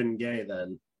Marvin Gaye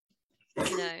then.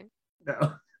 No.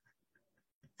 No.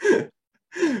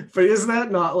 But isn't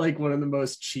that not like one of the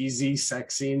most cheesy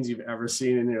sex scenes you've ever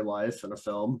seen in your life in a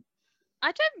film? I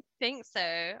don't think so.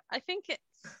 I think it's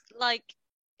like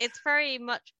it's very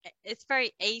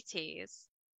 80s,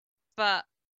 but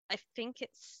I think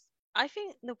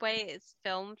the way it's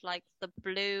filmed, like the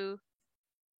blue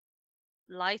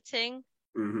lighting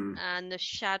Mm-hmm. and the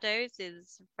shadows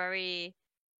is very,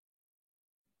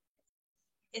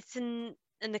 it's in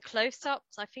the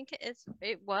close-ups. I think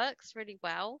it works really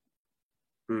well,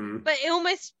 Mm-hmm. but it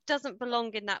almost doesn't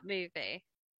belong in that movie.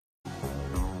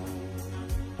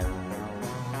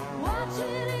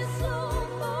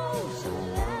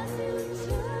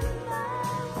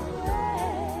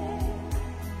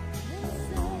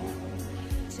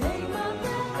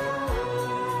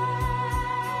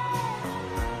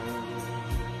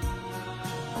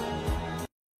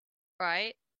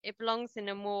 Right? It belongs in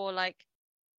a more like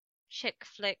chick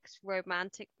flicks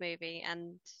romantic movie,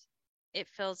 and it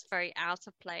feels very out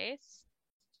of place.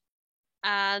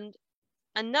 And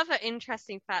another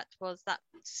interesting fact was that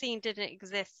scene didn't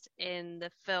exist in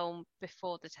the film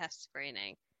before the test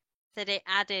screening. So they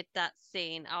added that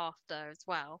scene after as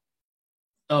well.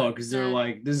 Oh, because they're So-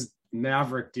 like, this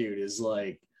Maverick dude is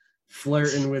like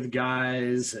flirting with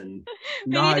guys and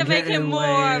We not need to make him getting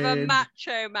more of a laid.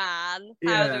 macho man.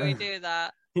 How do we Yeah. do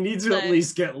that? He needs to at So-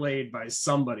 least get laid by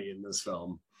somebody in this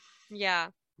film.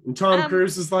 Yeah. And Tom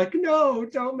Cruise is like, no,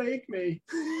 don't make me.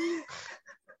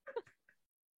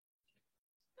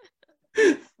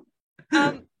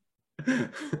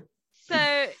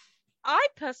 So I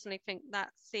personally think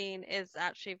that scene is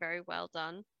actually very well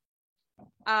done.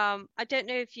 I don't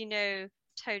know if you know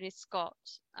Tony Scott,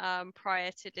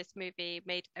 prior to this movie,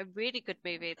 made a really good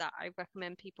movie that I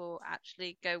recommend people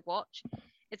actually go watch.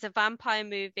 It's a vampire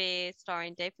movie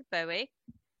starring David Bowie,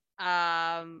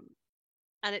 and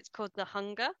it's called The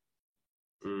Hunger.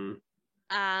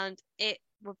 And it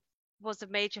was a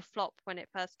major flop when it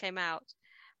first came out,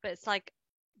 but it's like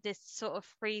this sort of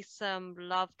threesome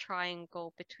love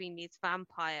triangle between these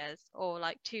vampires, or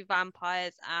like two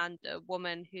vampires and a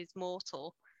woman who's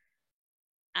mortal.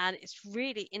 and it's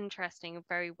really interesting and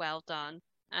very well done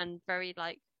and very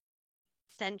like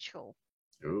sensual.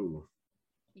 Ooh.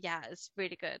 Yeah, it's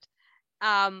really good.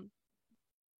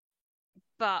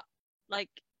 But like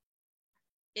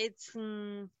it's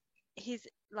he's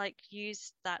like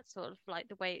used that sort of like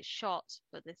the way it's shot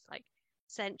for this like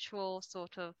sensual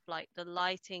sort of like the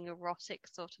lighting erotic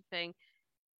sort of thing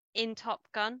in Top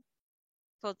Gun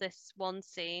for this one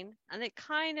scene, and it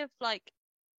kind of like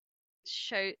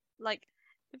show like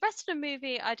the rest of the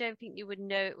movie. I don't think you would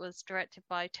know it was directed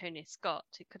by Tony Scott.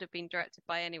 It could have been directed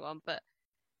by anyone, but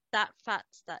that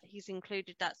fact that he's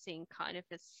included that scene kind of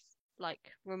is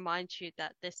like reminds you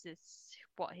that this is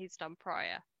what he's done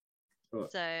prior.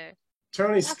 So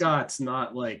Tony Scott's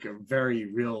not like a very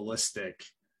realistic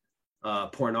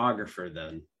pornographer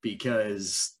then,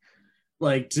 because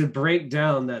like to break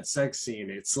down that sex scene,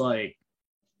 it's like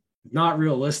not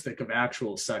realistic of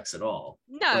actual sex at all.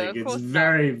 No, like of course it's not.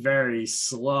 very, very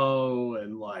slow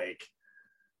and like,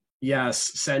 yes,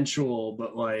 sensual,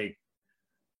 but like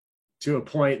to a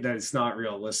point that it's not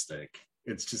realistic.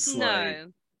 It's just like,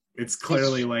 it's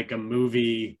clearly like a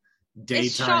movie,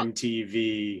 daytime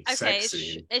TV sex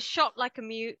scene. It's shot like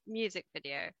a music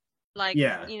video, like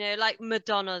you know, like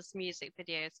Madonna's music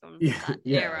videos from that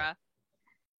era,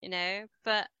 you know.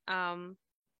 But I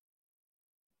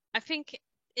think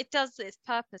it does its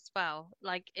purpose well.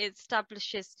 Like it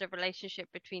establishes the relationship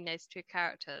between those two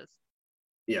characters.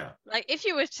 Yeah. Like if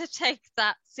you were to take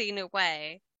that scene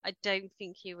away, I don't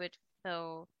think you would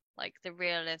feel like the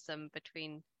realism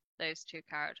between those two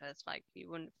characters. Like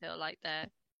you wouldn't feel like their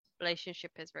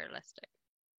relationship is realistic.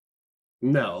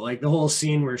 No, like the whole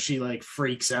scene where she like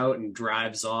freaks out and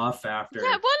drives off after. Yeah,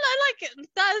 well, like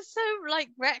that is so like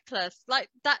reckless. Like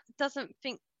that doesn't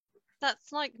think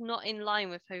that's like not in line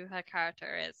with who her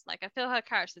character is. Like I feel her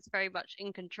character is very much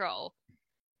in control,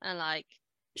 and like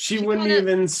she wouldn't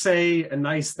even say a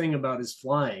nice thing about his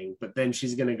flying, but then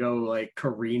she's gonna go like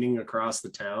careening across the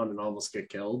town and almost get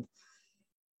killed.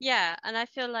 Yeah, and I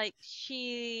feel like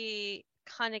she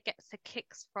kind of gets the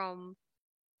kicks from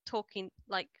talking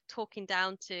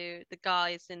down to the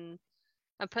guys and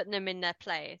putting them in their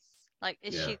place. Like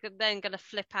is she then gonna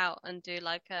flip out and do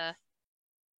like a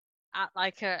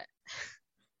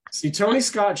See, Tony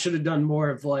Scott should have done more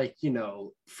of like, you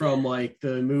know, from like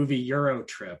the movie Euro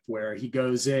Trip where he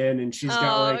goes in and she's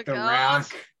got like the rack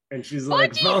and she's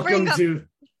like, welcome to.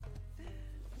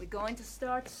 We're going to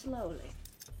start slowly.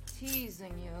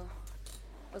 Teasing you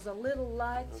was a little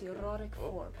light erotic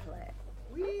foreplay.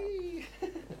 Wee.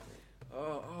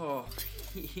 Oh,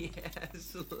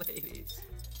 yes, ladies.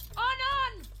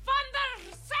 On,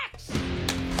 thunder, sex!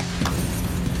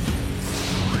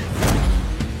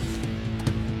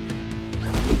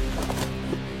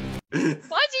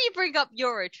 Why do you bring up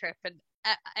Euro Trip and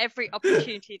every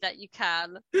opportunity that you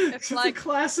can? It's like a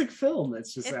classic film.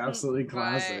 It's just absolutely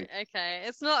classic. Right, okay,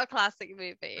 it's not a classic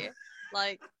movie.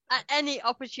 Like at any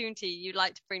opportunity you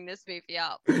like to bring this movie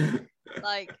up.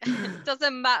 Like it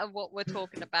doesn't matter what we're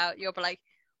talking about. You'll be like,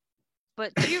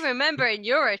 but do you remember in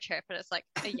Euro Trip? And it's like,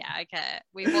 oh, yeah, I get it.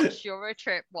 We watched Euro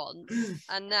Trip once,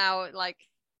 and now like,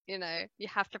 you know, you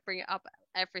have to bring it up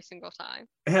every single time.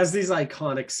 It has these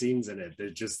iconic scenes in it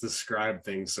that just describe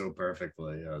things so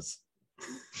perfectly. Yes.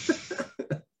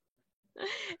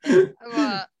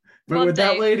 But with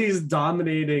that lady's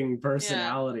dominating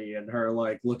personality and her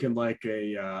like looking like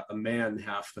a man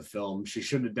half the film, she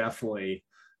should have definitely,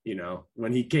 you know,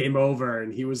 when he came over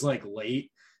and he was like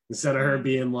late, instead of her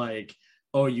being like,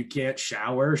 oh, you can't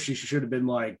shower, she should have been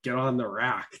like, get on the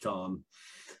rack, Tom.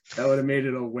 That would have made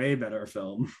it a way better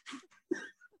film.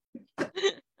 I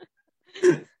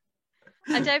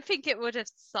don't think it would have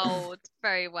sold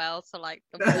very well to like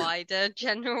the wider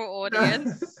general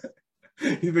audience.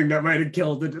 You think that might have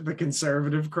killed the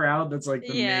conservative crowd? That's like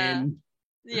the main.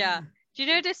 Yeah. Do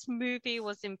you know this movie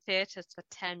was in theaters for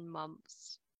 10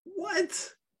 months?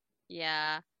 What?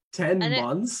 Yeah. 10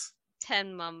 months?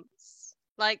 10 months.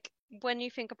 Like when you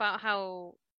think about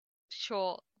how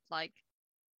short like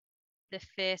the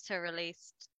theater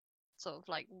released sort of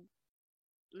like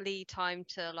lead time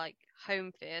to like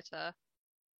home theater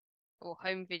or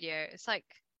home video, it's like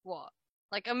what?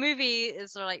 Like a movie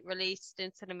is like released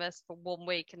in cinemas for 1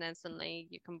 week and then suddenly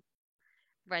you can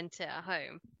rent it at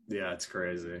home. Yeah, it's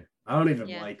crazy. I don't even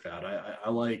like that.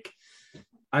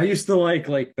 I used to like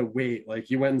the wait. Like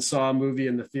you went and saw a movie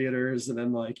in the theaters and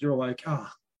then like you're like,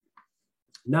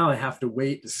 now I have to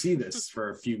wait to see this for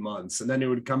a few months. And then it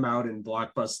would come out in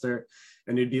Blockbuster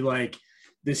and it'd be like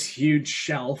this huge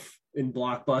shelf in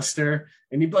Blockbuster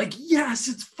and you'd be like, yes,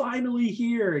 it's finally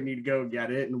here. And you'd go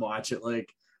get it and watch it like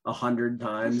 100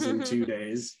 times in 2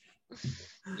 days.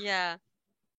 Yeah.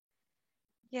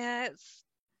 Yeah, it's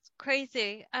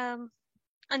crazy. And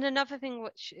another thing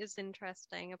which is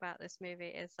interesting about this movie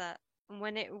is that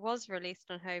when it was released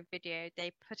on home video,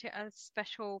 they put it at a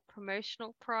special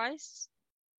promotional price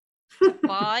to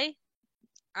buy,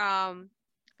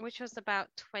 which was about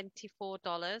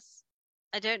 $24.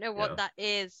 I don't know what Yeah. that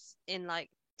is in like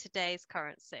today's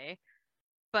currency,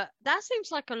 but that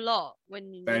seems like a lot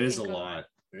when you That is a think of lot.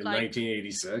 In like,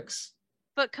 1986.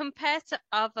 but compared to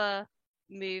other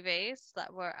movies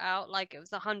that were out, like it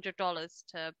was $100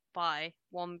 to buy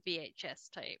one VHS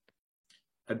tape.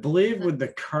 I believe So, with the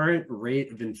current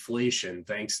rate of inflation,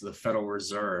 thanks to the Federal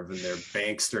Reserve and their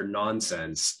bankster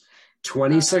nonsense,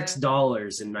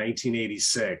 $26 in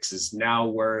 1986 is now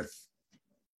worth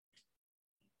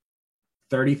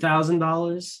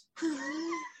 $30,000.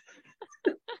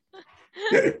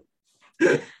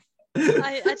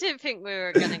 I didn't think we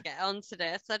were gonna get onto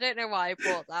this. I don't know why I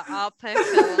brought that up. I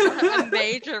feel a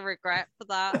major regret for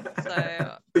that.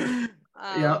 So,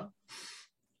 Yeah.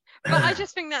 but I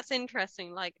just think that's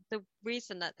interesting. Like the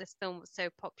reason that this film was so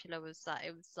popular was that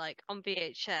it was like on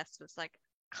VHS was like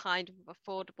kind of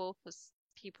affordable for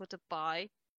people to buy.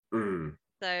 Mm.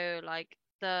 So like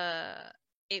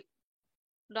it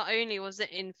not only was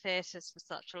it in theaters for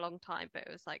such a long time, but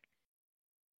it was like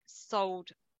sold.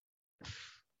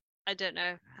 I don't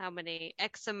know how many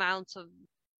X amount of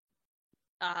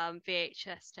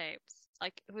VHS tapes.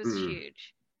 Like it was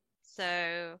huge.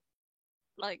 So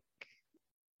like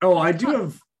Oh, I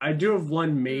do have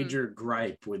one major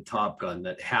gripe with Top Gun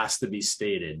that has to be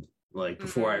stated, like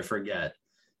before I forget,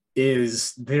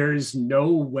 is there's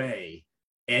no way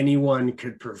anyone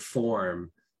could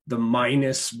perform the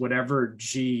minus whatever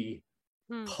G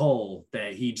pull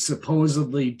that he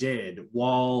supposedly did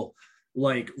while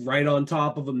like right on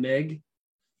top of a MiG.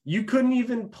 You couldn't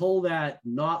even pull that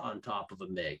not on top of a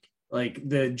MiG. Like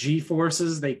the G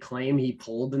forces they claim he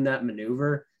pulled in that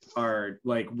maneuver are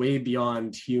like way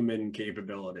beyond human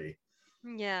capability.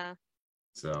 Yeah.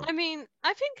 So I mean,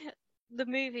 I think the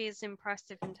movie is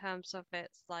impressive in terms of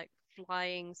its like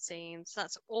flying scenes.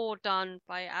 That's all done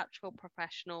by actual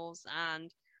professionals and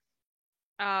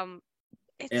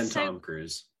it's and so Tom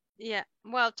Cruise. yeah.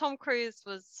 Well, Tom Cruise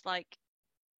was like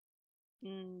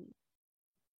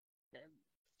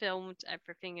filmed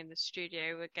everything in the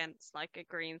studio against like a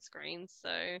green screen,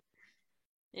 so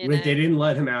you Wait, know. they didn't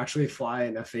let him actually fly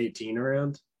an F-18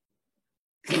 around?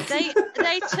 They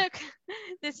took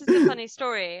this is a funny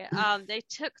story. They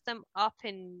took them up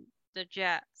in the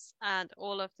jets, and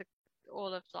all of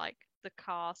like the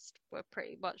cast were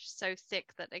pretty much so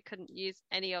sick that they couldn't use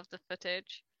any of the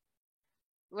footage.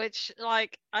 Which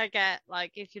like I get,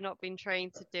 like if you're not been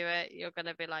trained to do it, you're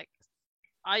gonna be like,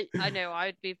 I know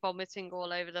I'd be vomiting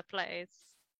all over the place.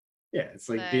 Yeah, it's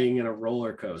like being in a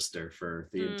roller coaster for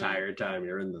the entire time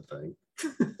you're in the thing.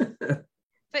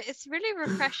 But it's really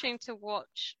refreshing to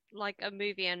watch like a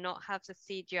movie and not have the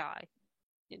CGI,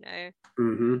 you know?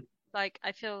 Mm-hmm. Like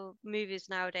I feel movies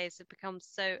nowadays have become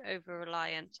so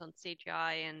over-reliant on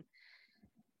CGI and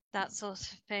that sort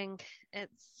of thing.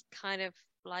 It's kind of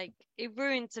like it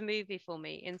ruins a movie for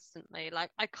me instantly.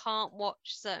 Like I can't watch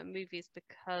certain movies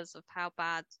because of how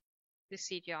bad the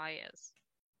CGI is.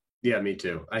 Yeah, me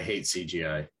too. I hate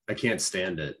CGI. I can't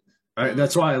stand it.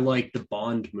 That's why I like the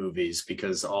Bond movies,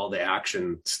 because all the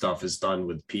action stuff is done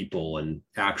with people and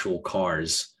actual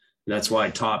cars. And that's why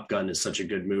Top Gun is such a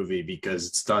good movie, because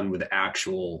it's done with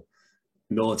actual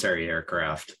military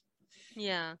aircraft.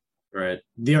 Yeah. Right.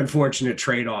 The unfortunate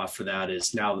trade-off for that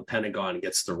is now the Pentagon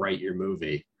gets to write your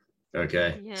movie.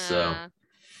 Okay. Yeah. So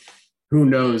who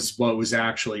knows what was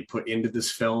actually put into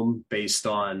this film based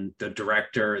on the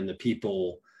director and the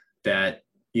people that,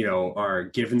 you know, are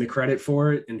given the credit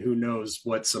for it, and who knows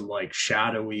what some like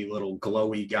shadowy little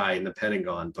glowy guy in the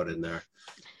Pentagon put in there.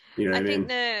 You know what I mean? think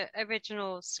the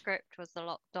original script was a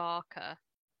lot darker,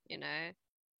 you know.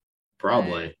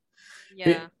 Probably. So,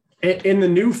 yeah. In the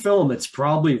new film, it's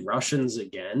probably Russians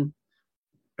again.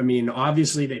 I mean,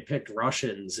 obviously they picked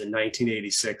Russians in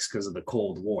 1986 because of the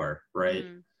Cold War, right?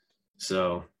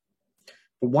 So,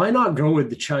 but why not go with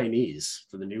the Chinese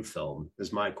for the new film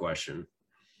is my question.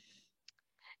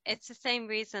 It's the same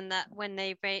reason that when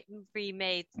they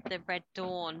remade the Red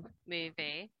Dawn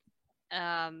movie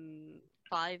 5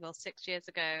 or 6 years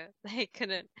ago,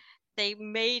 they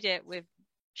made it with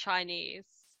Chinese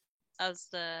as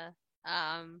the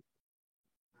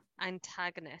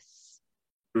antagonists.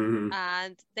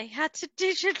 And they had to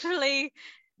digitally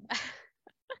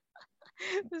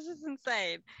this is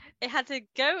insane. They had to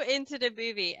go into the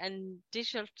movie and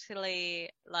digitally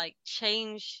like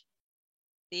change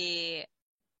the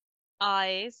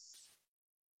eyes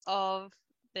of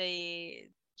the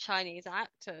Chinese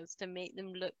actors to make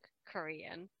them look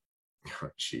Korean. Oh,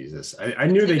 Jesus. I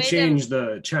knew They they made changed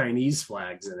the Chinese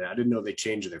flags in it. I didn't know they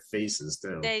changed their faces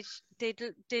too. They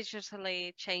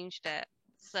digitally changed it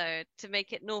so to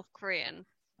make it North Korean,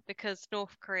 because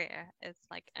North Korea is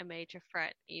like a major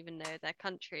threat, even though their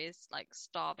country is like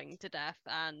starving to death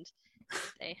and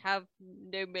they have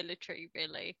no military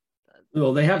really.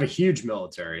 Well, they have a huge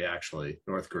military, actually,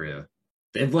 North Korea.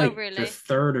 They have like really? the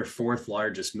third or fourth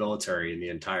largest military in the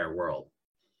entire world.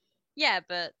 Yeah,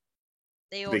 but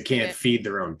they also They can't feed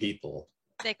their own people.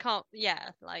 They can't.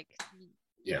 Yeah, like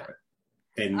Yeah.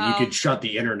 And you could shut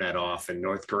the internet off in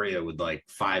North Korea with like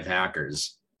 5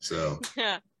 hackers. So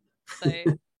yeah. So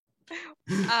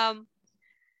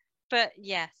but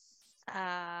yes,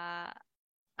 I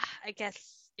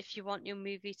guess if you want your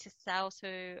movie to sell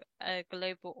to a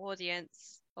global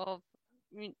audience of,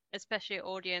 especially an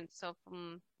audience of,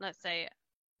 let's say,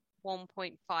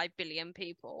 1.5 billion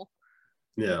people,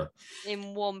 yeah,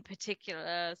 in one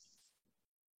particular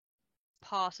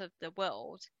part of the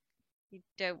world, you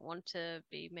don't want to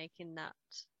be making that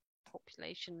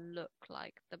population look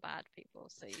like the bad people.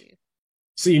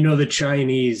 So you know the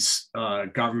Chinese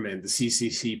government, the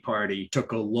CCC party,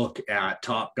 took a look at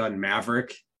Top Gun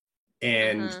Maverick,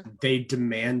 and they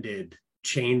demanded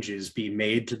changes be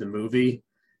made to the movie.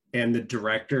 And the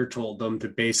director told them to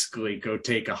basically go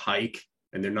take a hike,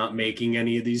 and they're not making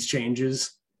any of these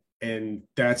changes. And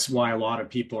that's why a lot of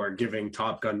people are giving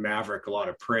Top Gun Maverick a lot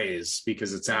of praise,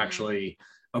 because it's actually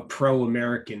a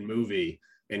pro-American movie.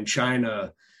 In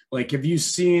China, like, have you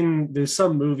seen, there's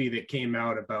some movie that came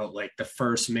out about like the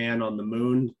first man on the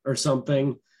moon or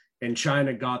something, and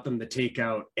China got them to take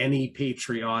out any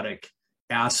patriotic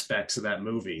aspects of that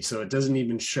movie. So it doesn't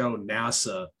even show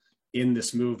NASA in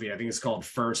this movie. I think it's called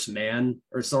First Man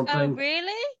or something. Oh,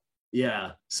 really?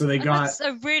 Yeah. So they got. That's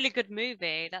a really good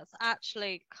movie. That's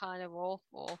actually kind of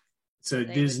awful. So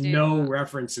there's no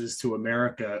references to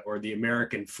America or the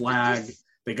American flag.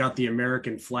 They got the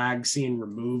American flag scene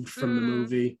removed from the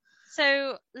movie.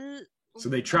 So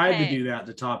they tried to do that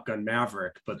to Top Gun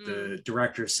Maverick, but the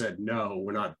director said, no,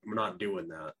 we're not doing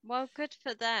that. Well, good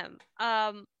for them.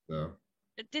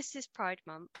 This is Pride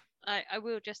Month. I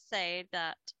will just say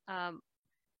that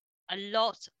a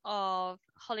lot of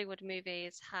Hollywood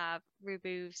movies have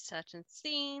removed certain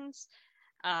scenes,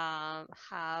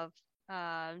 have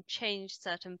changed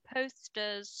certain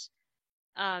posters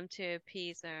to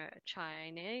appease a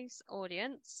Chinese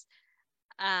audience.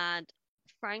 And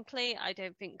frankly, I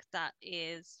don't think that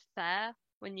is fair.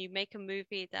 When you make a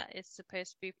movie that is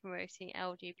supposed to be promoting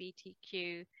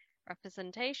LGBTQ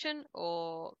representation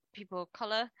or people of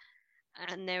color,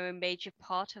 and they're a major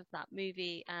part of that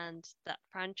movie and that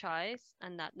franchise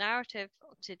and that narrative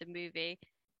to the movie,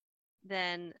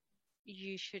 then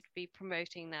you should be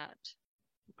promoting that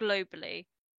globally,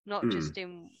 not just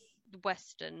in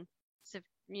Western,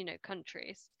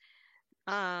 countries.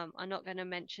 I'm not going to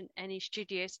mention any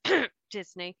studios.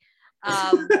 Disney.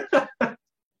 Sorry,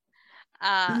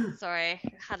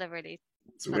 had a really.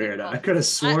 It's weird. Cough. I could have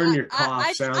sworn your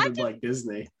cough sounded like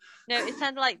Disney. No, it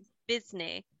sounded like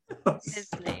Disney.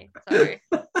 Disney. Sorry.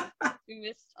 I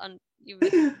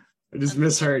just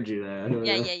misheard you there.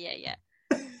 Yeah.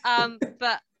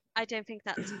 But I don't think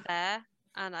that's fair,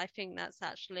 and I think that's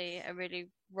actually a really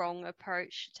wrong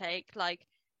approach to take. Like,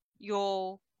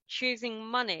 you're choosing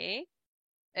money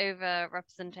over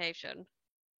representation,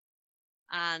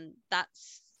 and that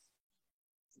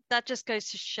just goes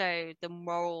to show the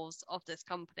morals of this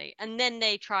company. And then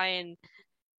they try and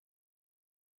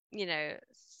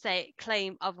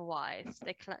claim otherwise.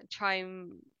 They try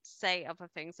and say other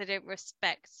things. They don't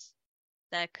respect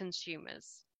their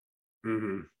consumers.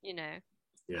 Yeah.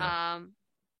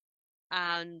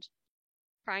 And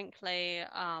frankly,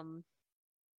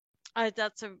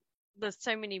 there's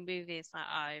so many movies that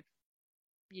I've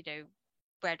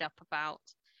read up about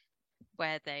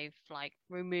where they've like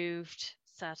removed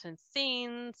certain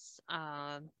scenes,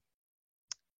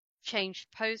 changed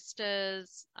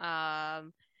posters,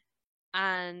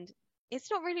 and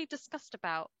it's not really discussed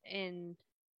about in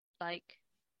like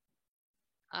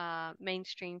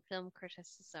mainstream film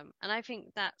criticism, and I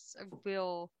think that's a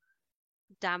real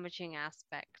damaging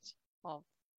aspect of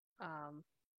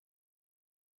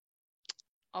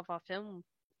our film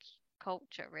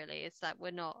culture, really, is that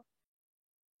we're not,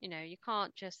 you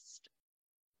can't just,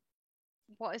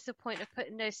 what is the point of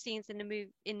putting those scenes in the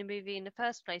movie in the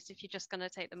first place if you're just going to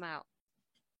take them out?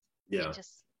 Yeah, it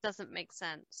just doesn't make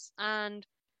sense. And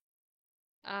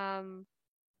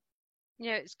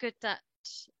it's good that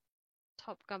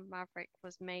Top Gun Maverick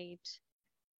was made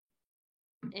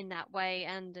in that way,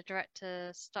 and the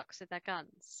director stuck to their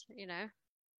guns.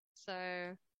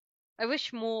 So I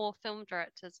wish more film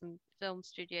directors and film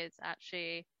studios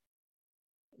actually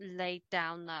laid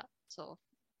down that sort of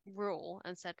rule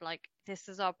and said, like, this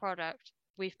is our product.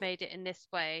 We've made it in this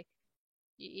way.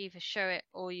 You either show it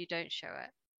or you don't show it.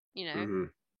 You know, Mm-hmm.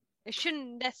 it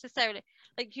shouldn't necessarily,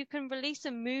 like, you can release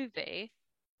a movie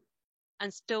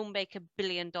and still make $1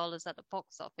 billion at the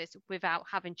box office without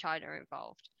having China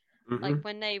involved. Mm-hmm. Like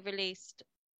when they released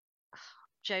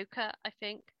Joker, I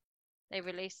think they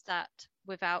released that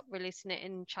without releasing it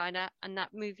in China, and that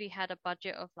movie had a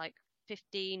budget of like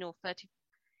 15 or 30,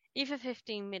 either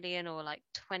 15 million or like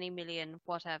 20 million,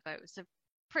 whatever. It was a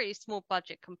pretty small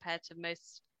budget compared to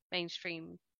most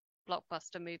mainstream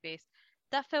blockbuster movies.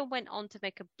 That film went on to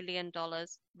make $1 billion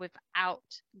without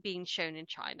being shown in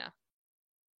China.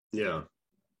 Yeah.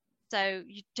 So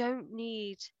you don't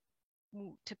need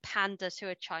to pander to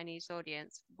a Chinese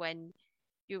audience when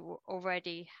you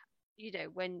already, you know,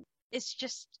 when it's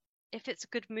just, if it's a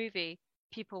good movie,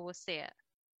 people will see it.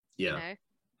 Yeah. You know?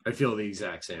 I feel the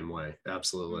exact same way.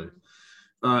 Absolutely.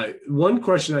 Mm. One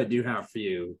question I do have for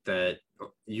you that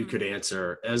you could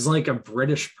answer as like a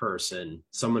British person,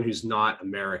 someone who's not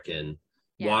American,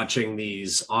 watching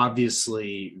these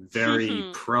obviously very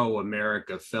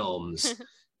pro-America films,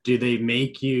 do they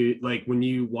make you, like, when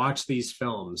you watch these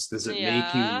films, does it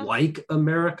make you like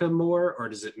America more, or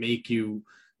does it make you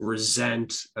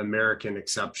resent American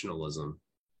exceptionalism?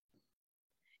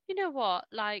 You know what?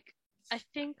 Like, I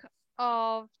think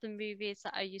of the movies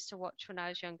that I used to watch when I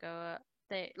was younger,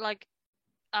 they like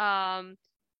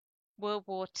World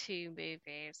War II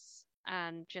movies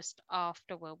and just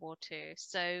after World War II.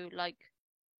 So like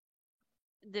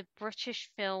the British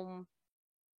film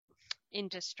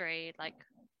industry, like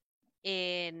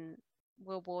in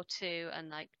World War II and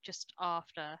like just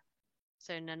after,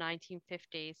 so in the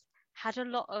 1950s, had a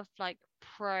lot of like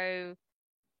pro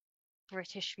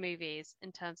British movies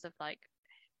in terms of like,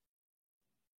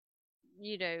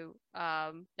 you know,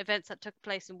 events that took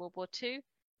place in World War II,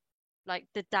 like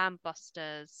the Dam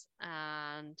Busters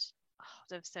and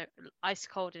there was so Ice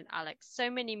Cold and Alex. So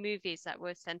many movies that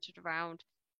were centered around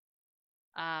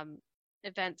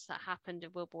events that happened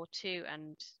in World War II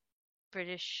and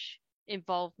British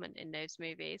involvement in those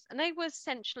movies. And they were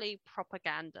essentially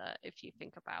propaganda, if you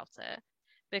think about it,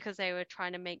 because they were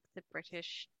trying to make the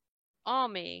British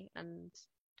army and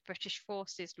the British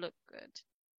forces look good.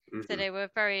 Mm-hmm. So they were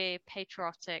very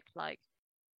patriotic, like,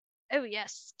 oh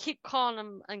yes, keep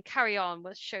calm and carry on.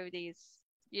 We'll show these,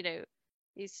 you know,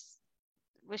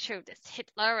 we'll show this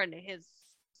Hitler and his,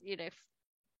 you know,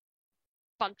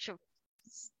 bunch of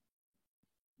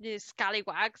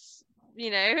scallywags,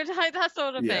 you know, like that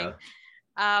sort of thing.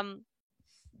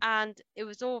 And it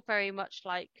was all very much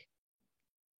like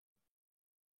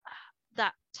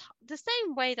that, the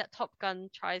same way that Top Gun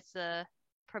tries to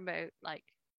promote like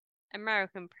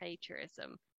American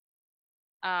patriotism.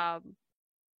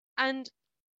 And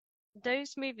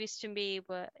those movies to me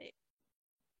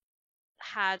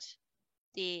had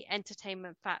the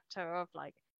entertainment factor of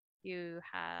like, you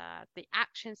had the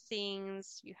action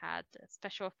scenes, you had the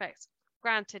special effects.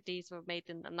 Granted, these were made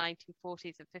in the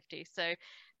 1940s and 50s, so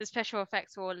the special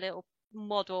effects were little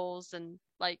models and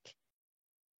like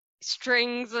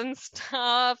strings and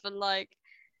stuff, and like,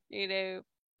 you know,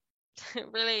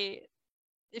 really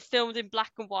filmed in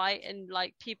black and white, and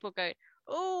like people going,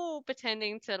 oh,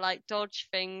 pretending to like dodge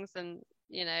things, and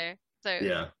you know,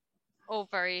 so all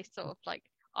very sort of like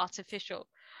artificial,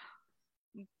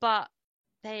 but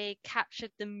they captured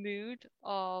the mood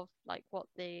of like what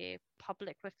the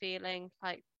public were feeling,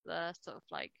 like the sort of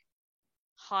like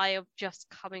high of just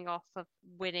coming off of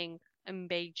winning a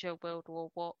major world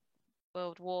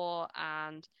war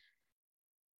and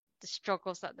the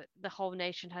struggles that the whole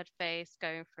nation had faced,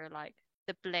 going through like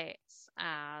the Blitz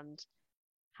and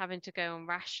having to go on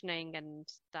rationing and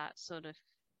that sort of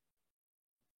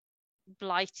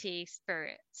blighty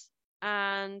spirit.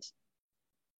 And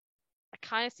I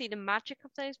kind of see the magic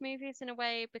of those movies in a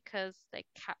way, because they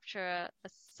capture a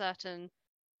certain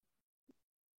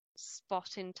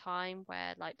spot in time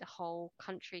where like the whole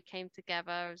country came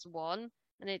together as one,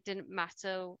 and it didn't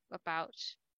matter about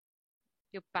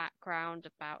your background,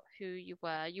 about who you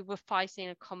were fighting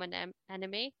a common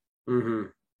enemy. Mm-hmm.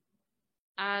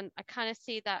 And I kind of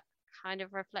see that kind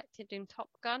of reflected in Top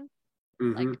Gun.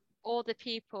 Mm-hmm. Like all the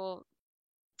people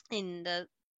in the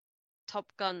Top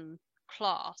Gun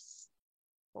class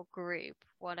or group,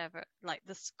 whatever, like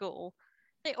the school,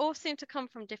 they all seem to come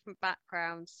from different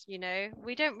backgrounds, you know.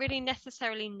 We don't really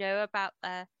necessarily know about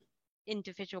their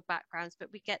individual backgrounds, but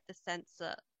we get the sense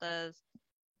that there's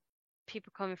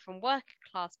people coming from working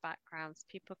class backgrounds,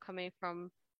 people coming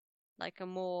from like a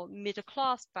more middle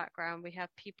class background. We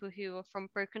have people who are from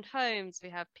broken homes.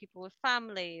 We have people with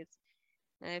families.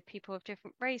 People of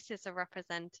different races are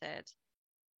represented,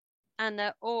 and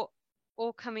they're all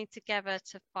coming together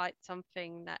to fight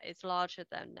something that is larger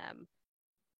than them.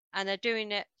 And they're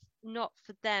doing it not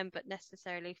for them, but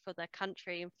necessarily for their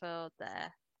country and for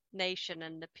their nation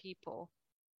and the people.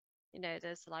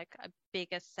 There's like a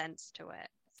bigger sense to it.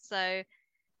 So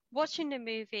watching the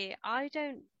movie,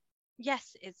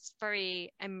 yes, it's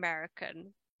very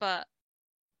American, but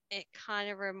it kind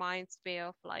of reminds me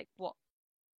of like what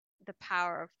the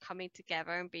power of coming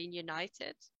together and being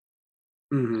united.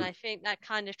 And I think that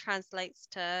kind of translates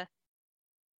to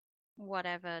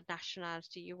whatever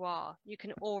nationality you are. You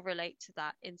can all relate to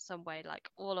that in some way. Like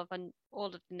all of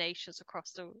the nations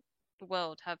across the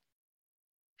world have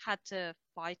had to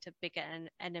fight a bigger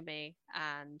enemy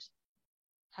and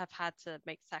have had to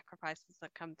make sacrifices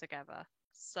that come together.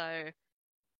 So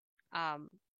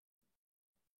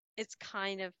it's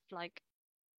kind of like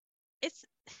it's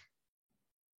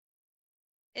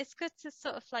good to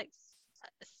sort of like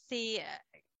see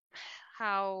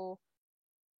how,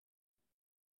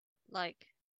 like,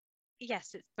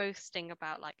 yes, it's boasting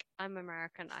about like, I'm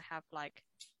American, I have like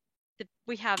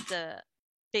we have the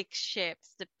big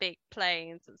ships, the big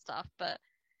planes and stuff, but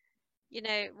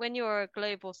when you're a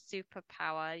global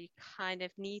superpower, you kind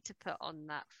of need to put on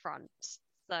that front.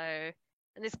 So,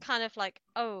 and it's kind of like,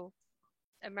 oh,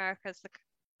 America's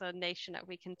the nation that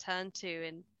we can turn to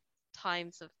in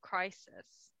times of crisis.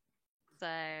 So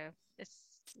it's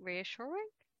reassuring.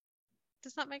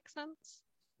 Does that make sense?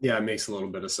 Yeah, it makes a little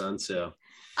bit of sense. Yeah.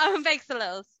 It makes a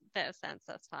little bit of sense.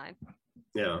 That's fine.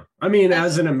 Yeah. I mean,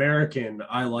 as an American,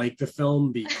 I like the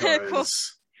film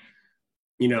because,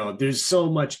 there's so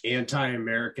much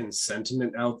anti-American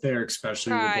sentiment out there,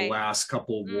 especially with the last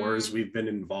couple of wars we've been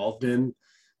involved in,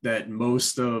 that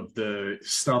most of the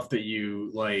stuff that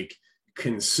you like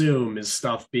consume is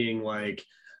stuff being like,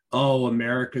 oh,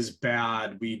 America's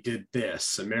bad, we did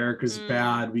this. America's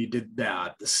bad, we did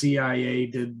that. The CIA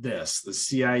did this. The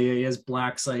CIA has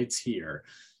black sites here.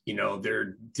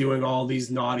 They're doing all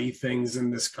these naughty things in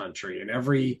this country. And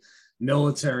every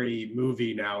military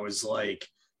movie now is like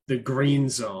the green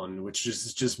zone, which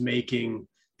is just making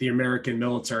the American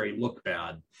military look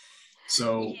bad.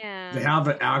 So they have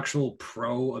an actual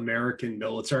pro-American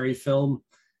military film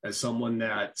as someone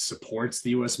that supports the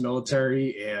U.S.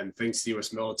 military and thinks the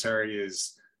U.S. military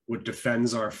is what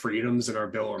defends our freedoms and our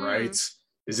Bill of Rights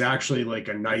is actually like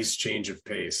a nice change of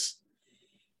pace.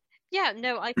 Yeah,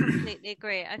 no, I completely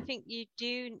agree. I think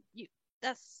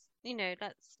let's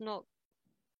not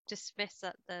dismiss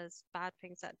that there's bad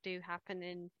things that do happen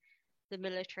in the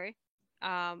military.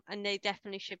 And they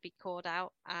definitely should be called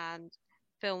out, and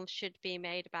films should be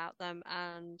made about them,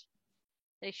 and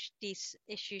these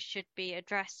issues should be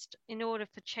addressed in order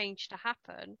for change to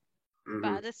happen.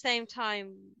 But at the same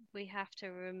time, we have to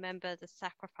remember the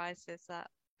sacrifices that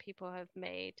people have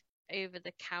made over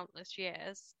the countless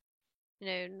years.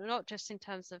 Not just in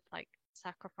terms of like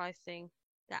sacrificing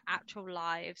their actual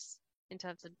lives in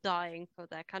terms of dying for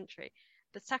their country,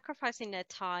 but sacrificing their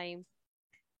time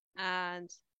and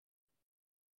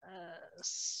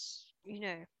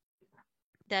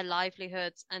their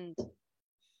livelihoods and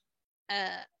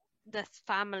their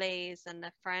families and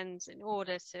their friends in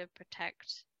order to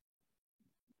protect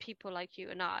people like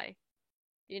you and I,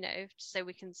 so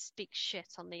we can speak shit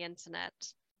on the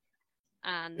internet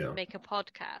and make a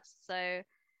podcast. So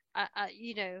I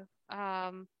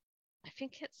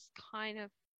think it's kind of,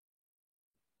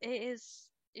 it is,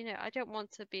 I don't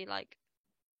want to be like,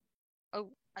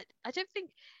 oh, I don't think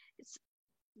it's,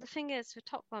 the thing is with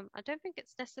Top Gun, I don't think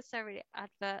it's necessarily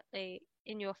advertly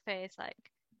in your face like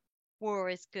war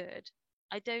is good.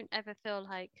 I don't ever feel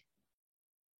like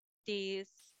these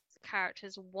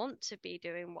characters want to be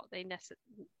doing what they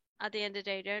at the end of the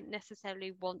day don't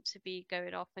necessarily want to be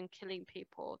going off and killing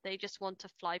people. They just want to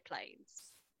fly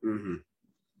planes.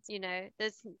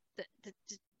 There's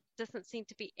doesn't seem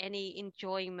to be any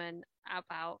enjoyment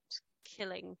about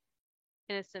killing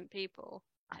innocent people.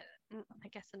 I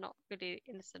guess they're not really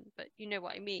innocent, but you know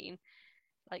what I mean.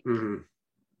 Like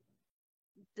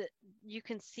you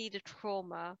can see the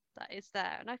trauma that is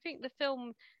there, and I think the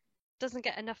film doesn't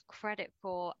get enough credit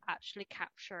for actually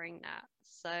capturing that.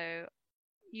 So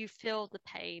you feel the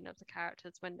pain of the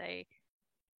characters when they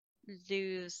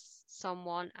lose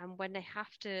someone and when they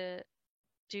have to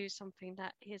do something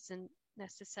that isn't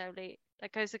necessarily,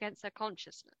 that goes against their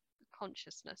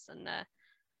consciousness and their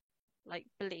like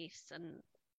beliefs, and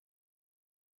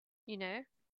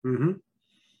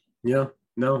Yeah,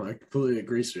 no, I completely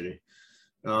agree, sweetie.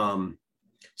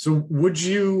 So would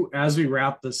you, as we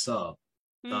wrap this up,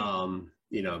 Hmm.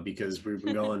 because we've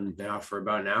been going now for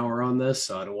about an hour on this,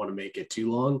 so I don't want to make it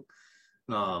too long.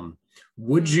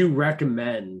 Would Hmm. you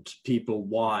recommend people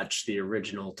watch the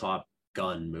original Top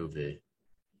Gun movie?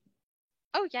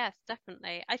 Oh yes,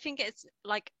 definitely. I think it's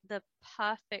like the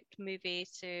perfect movie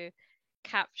to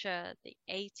capture the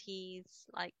 80s,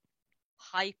 like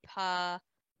hyper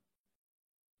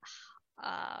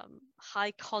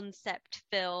high concept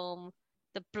film,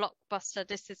 the blockbuster.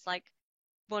 This is like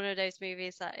one of those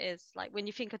movies that is like when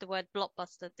you think of the word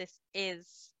blockbuster, this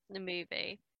is the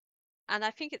movie. And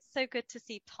I think it's so good to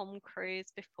see Tom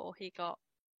Cruise before he got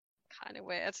kind of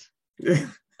weird.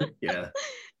 Yeah.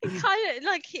 He kind of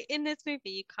like in this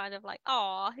movie, you kind of like,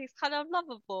 oh, he's kind of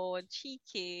lovable and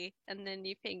cheeky, and then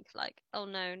you think like, oh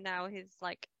no, now he's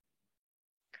like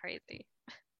crazy.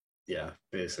 Yeah,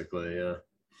 basically, yeah.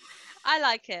 I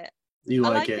like it. You I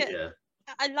like like it, it. yeah.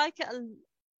 I like it.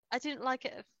 I didn't like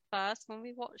it at first when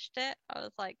we watched it. I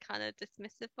was like kind of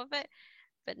dismissive of it,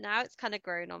 but now it's kind of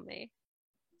grown on me.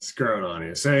 It's grown on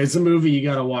you. So it's a movie you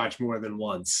got to watch more than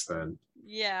once, then.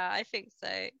 Yeah, I think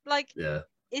so. Like Yeah.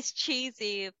 it's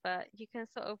cheesy, but you can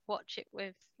sort of watch it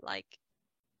with like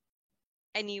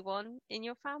anyone in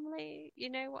your family. You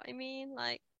know what I mean?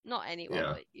 Like not anyone,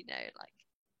 Yeah. but like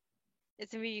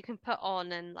it's a movie you can put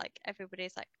on and like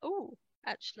everybody's like, oh,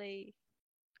 actually,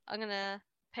 I'm gonna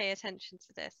pay attention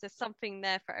to this. There's something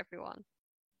there for everyone.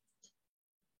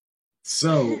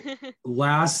 So,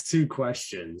 last two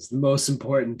questions, the most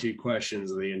important two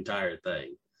questions of the entire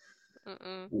thing.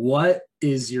 Mm-mm. What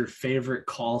is your favorite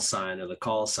call sign of the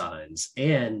call signs?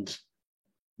 And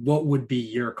what would be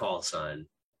your call sign?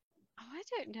 Oh, I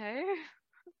don't know.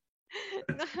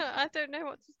 I don't know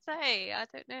what to say. I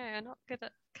don't know. I'm not good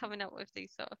at coming up with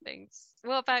these sort of things.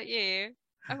 What about you?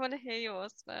 I want to hear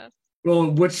yours first.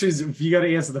 Well, which is, if you got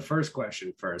to answer the first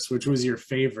question first, which was your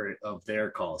favorite of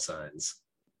their call signs?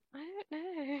 I don't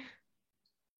know.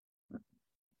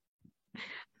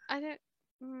 I don't.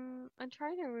 I'm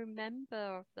trying to remember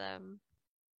of them.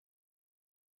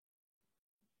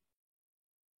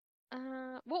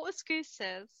 What was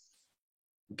Goose's?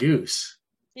 Goose.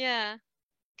 Yeah,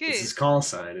 It's his Goose. call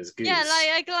sign is Goose. Yeah,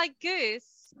 like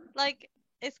Goose. Like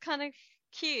it's kind of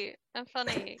cute and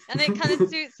funny, and it kind of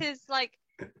suits his like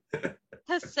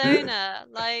persona.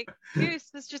 Like Goose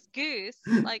was just Goose.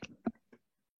 Like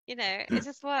it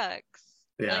just works.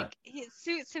 Yeah. Like it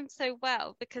suits him so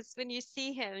well because when you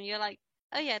see him, you're like,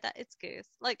 oh yeah, that is Goose.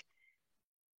 Like,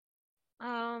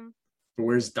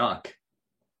 Where's Duck?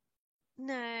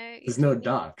 no, There's no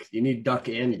Duck. You need Duck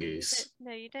and Goose.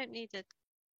 No, you don't need a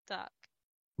duck.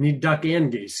 You need Duck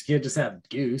and Goose. You can't just have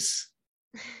Goose.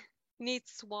 You need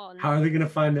Swan. How are they going to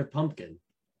find their pumpkin?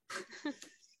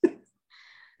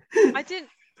 I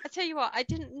tell you what, I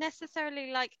didn't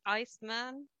necessarily like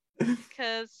Iceman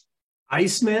because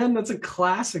Iceman? That's a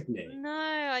classic name. no,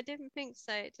 I didn't think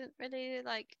so. It didn't really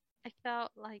like. I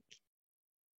felt like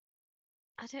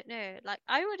I don't know. Like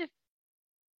I would have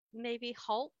maybe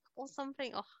Hulk or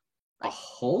something. Or A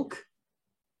Hulk?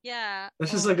 yeah.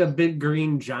 That's just like a big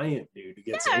green giant dude who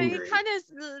gets Yeah, angry. he kind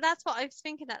of. That's what I was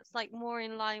thinking. That's like more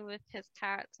in line with his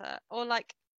character, or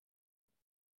like.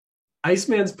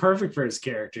 Iceman's perfect for his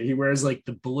character. He wears like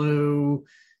the blue.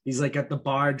 He's like at the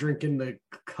bar drinking the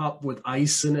cup with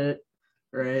ice in it,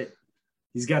 right?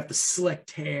 He's got the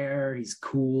slicked hair. He's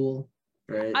cool,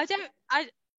 right?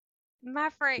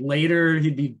 Maverick. Later,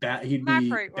 he'd be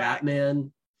Maverick,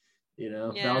 Batman.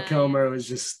 Yeah, Val Kilmer was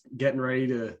just getting ready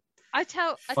to I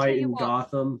tell fight you in what,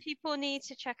 Gotham. people need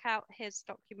to check out his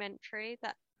documentary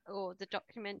or the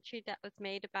documentary that was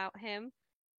made about him,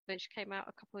 which came out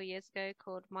a couple of years ago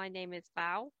called My Name is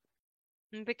Val.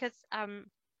 And because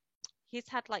he's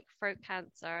had like throat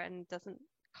cancer and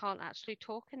can't actually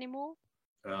talk anymore.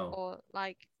 Oh, Or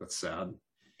like that's sad.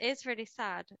 it's really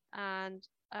sad. And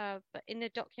but in the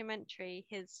documentary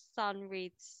his son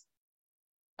reads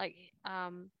like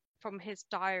from his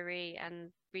diary and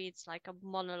reads like a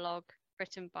monologue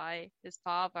written by his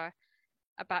father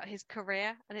about his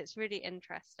career, and it's really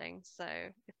interesting. So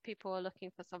if people are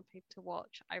looking for something to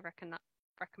watch, I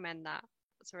recommend that.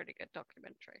 It's a really good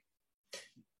documentary.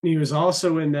 He was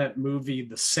also in that movie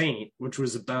The Saint, which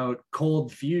was about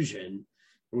cold fusion,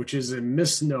 which is a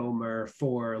misnomer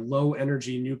for low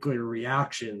energy nuclear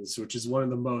reactions, which is one of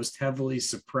the most heavily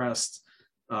suppressed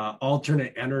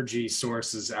alternate energy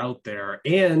sources out there,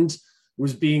 and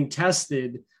was being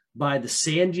tested by the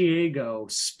San Diego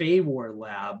Spacewar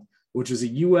Lab, which is a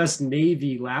U.S.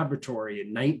 Navy laboratory in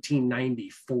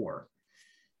 1994.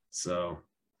 So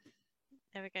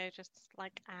There we go, just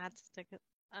like ads to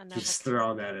Another Just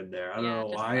throwing that in there. I don't know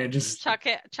why. I just chuck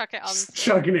it on. just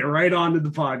chucking it right onto the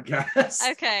podcast.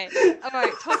 Okay. All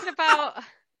right. Talking about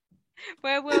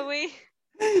where were we?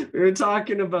 We were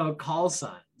talking about call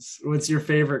signs. What's your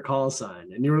favorite call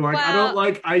sign? And you were like, I Well- don't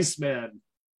like Iceman.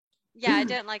 Yeah, I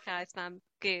don't like Iceman.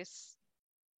 Goose.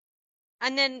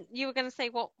 And then you were gonna say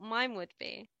what mine would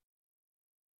be.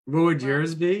 What would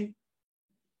yours be?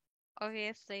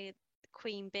 Obviously,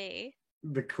 Queen Bee.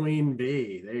 The queen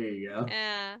bee. There you go.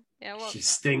 Yeah. Yeah. What? She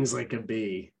stings like a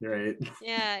bee, right?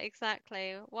 Yeah.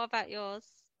 Exactly. What about yours?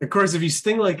 Of course, if you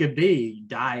sting like a bee, you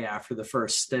die after the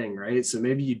first sting, right? So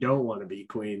maybe you don't want to be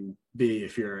queen bee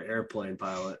if you're an airplane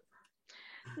pilot.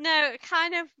 No,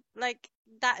 kind of like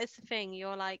that is the thing.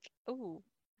 You're like, oh,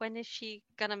 when is she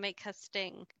gonna make her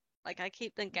sting? Like I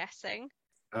keep them guessing.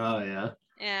 Oh yeah.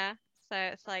 Yeah. So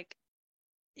it's like,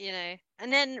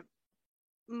 and then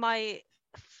my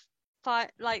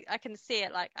like I can see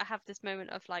it. Like I have this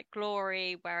moment of like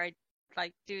glory where I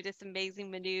like do this amazing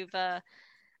maneuver,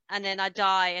 and then I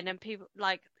die, and then people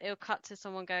like it'll cut to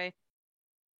someone going,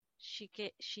 she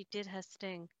did her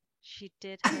sting. She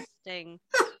did her sting.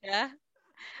 Yeah.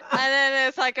 And then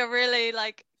it's like a really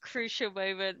like crucial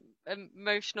moment,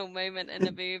 emotional moment in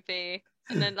the movie,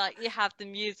 and then like you have the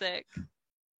music,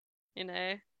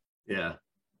 Yeah.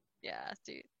 Yeah,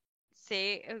 dude.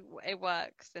 See, it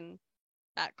works in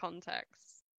that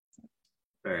context.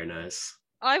 Very nice.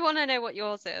 I want to know what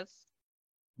yours is.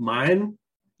 Mine?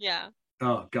 Yeah.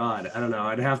 Oh God, I don't know.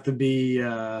 I'd have to be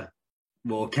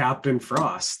Captain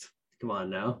Frost. Come on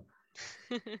now.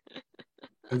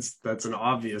 That's an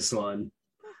obvious one.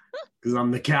 Because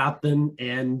I'm the captain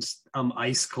and I'm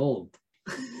ice cold.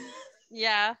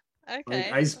 Yeah. Okay.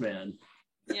 Like Iceman.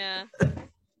 Yeah.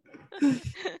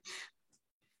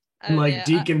 I'm like yeah.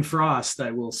 Deacon Frost,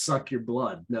 I will suck your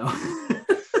blood. No.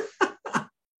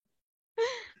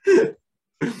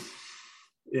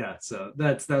 Yeah, so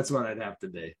that's what I'd have to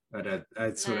be.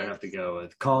 That's what I'd have to go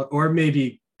with.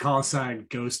 Maybe call sign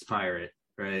Ghost Pirate,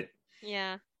 right?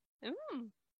 Yeah.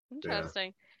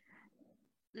 Interesting.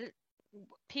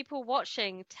 People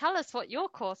watching, tell us what your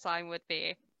call sign would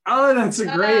be. Oh, that's a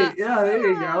great. Yeah, there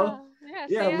you go.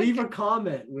 Yeah, see, leave a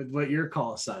comment with what your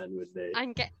call sign would be.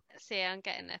 I'm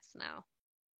getting this now.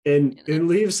 And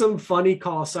leave some funny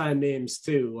call sign names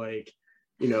too. Like,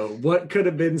 what could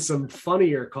have been some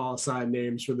funnier call sign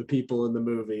names for the people in the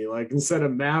movie? Like instead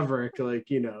of Maverick, like,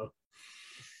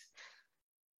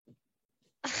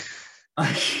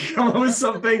 I come up with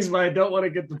some things, but I don't want to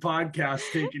get the podcast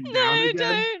taken down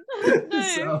again. No.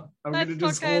 So I'm Let's gonna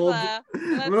just not go hold. there.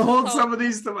 I'm gonna hold some of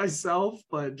these to myself,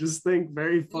 but just think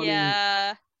very funny.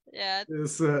 Yeah.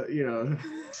 This,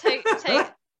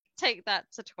 Take that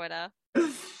to Twitter.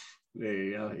 There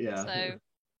you go. Yeah. So,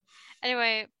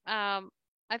 anyway,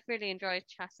 I've really enjoyed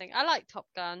chatting. I like Top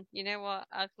Gun. You know what?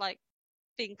 I've like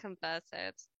been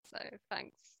converted. So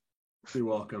thanks. You're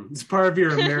welcome. It's part of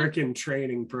your American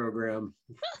training program.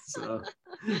 So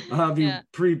I'll have you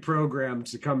pre-programmed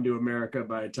to come to America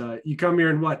by the time you come here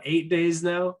in 8 days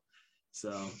now.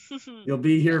 So you'll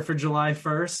be here for July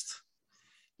 1st.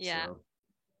 Yeah. So.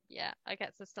 Yeah, I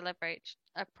get to celebrate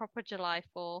a proper July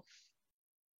 4th.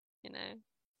 So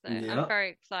I'm very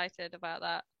excited about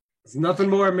that. There's nothing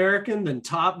more American than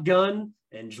Top Gun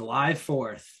and July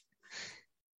 4th.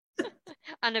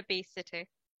 And obesity.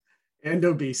 And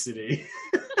obesity.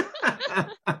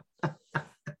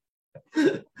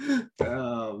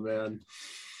 Oh man.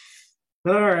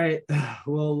 All right.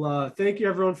 Well, thank you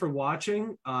everyone for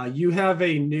watching. You have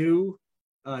a new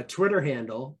Twitter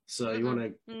handle, so you want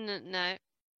to No.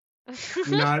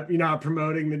 you're not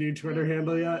promoting the new Twitter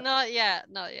handle yet? Not yet.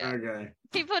 Okay.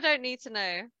 People don't need to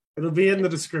know. It'll be in the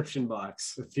description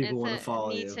box if people want to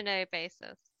follow you. Need to know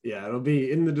basis. Yeah, it'll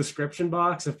be in the description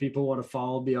box if people want to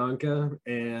follow Bianca.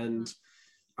 And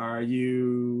do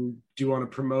you want to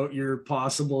promote your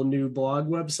possible new blog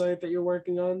website that you're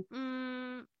working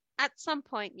on? At some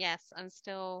point, yes. I'm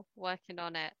still working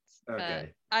on it.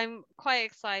 Okay. But I'm quite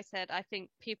excited. I think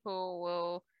people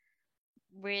will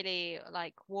really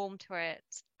like warm to it,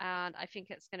 and I think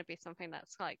it's going to be something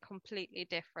that's like completely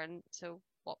different to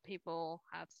what people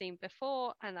have seen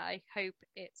before, and I hope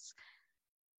it's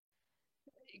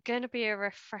going to be a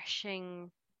refreshing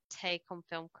take on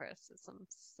film criticism.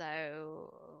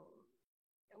 So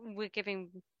we're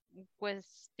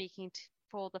speaking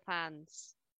for the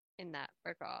fans in that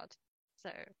regard.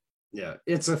 So yeah,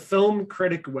 it's a film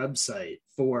critic website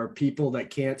for people that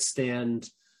can't stand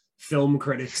film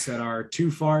critics that are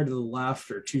too far to the left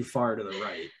or too far to the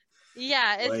right.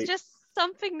 Yeah, it's just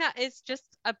something that is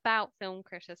just about film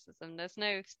criticism. There's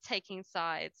no taking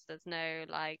sides. There's no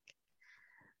like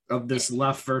of this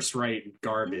left versus right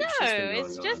garbage. No, that's been going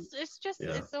it's on.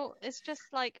 Yeah. it's just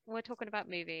like we're talking about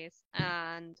movies,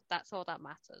 and that's all that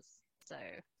matters. So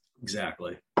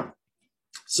Exactly.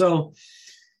 So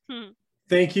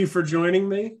thank you for joining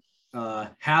me.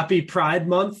 Happy Pride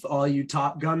Month, all you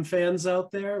Top Gun fans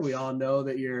out there. We all know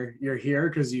that you're here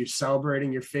because you're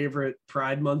celebrating your favorite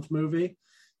Pride Month movie.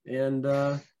 And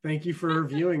thank you for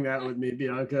reviewing that with me,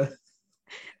 Bianca.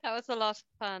 that was a lot of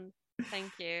fun.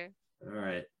 Thank you. All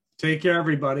right. Take care,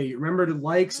 everybody. Remember to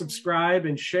like, subscribe,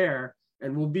 and share.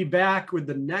 And we'll be back with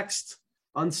the next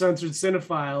Uncensored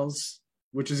Cinephiles,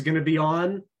 which is going to be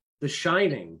on The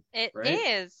Shining. It right?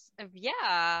 is.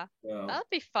 Yeah. So That'll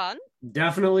be fun.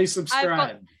 definitely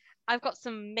subscribe. I've got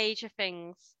some major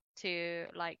things to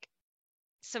like,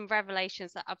 some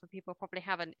revelations that other people probably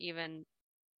haven't even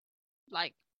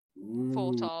like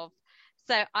thought Ooh. of.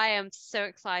 So I am so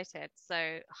excited.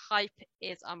 So hype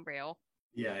is unreal.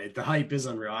 Yeah, the hype is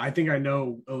unreal. I think I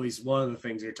know at least one of the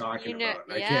things you're talking about.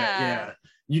 I can't. yeah. Yeah,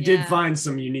 you did find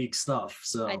some unique stuff.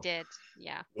 So I did.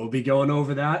 Yeah. we'll be going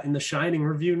over that in the Shining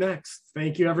review next.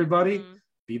 Thank you, everybody.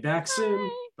 Be back soon.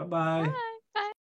 Bye-bye. Bye.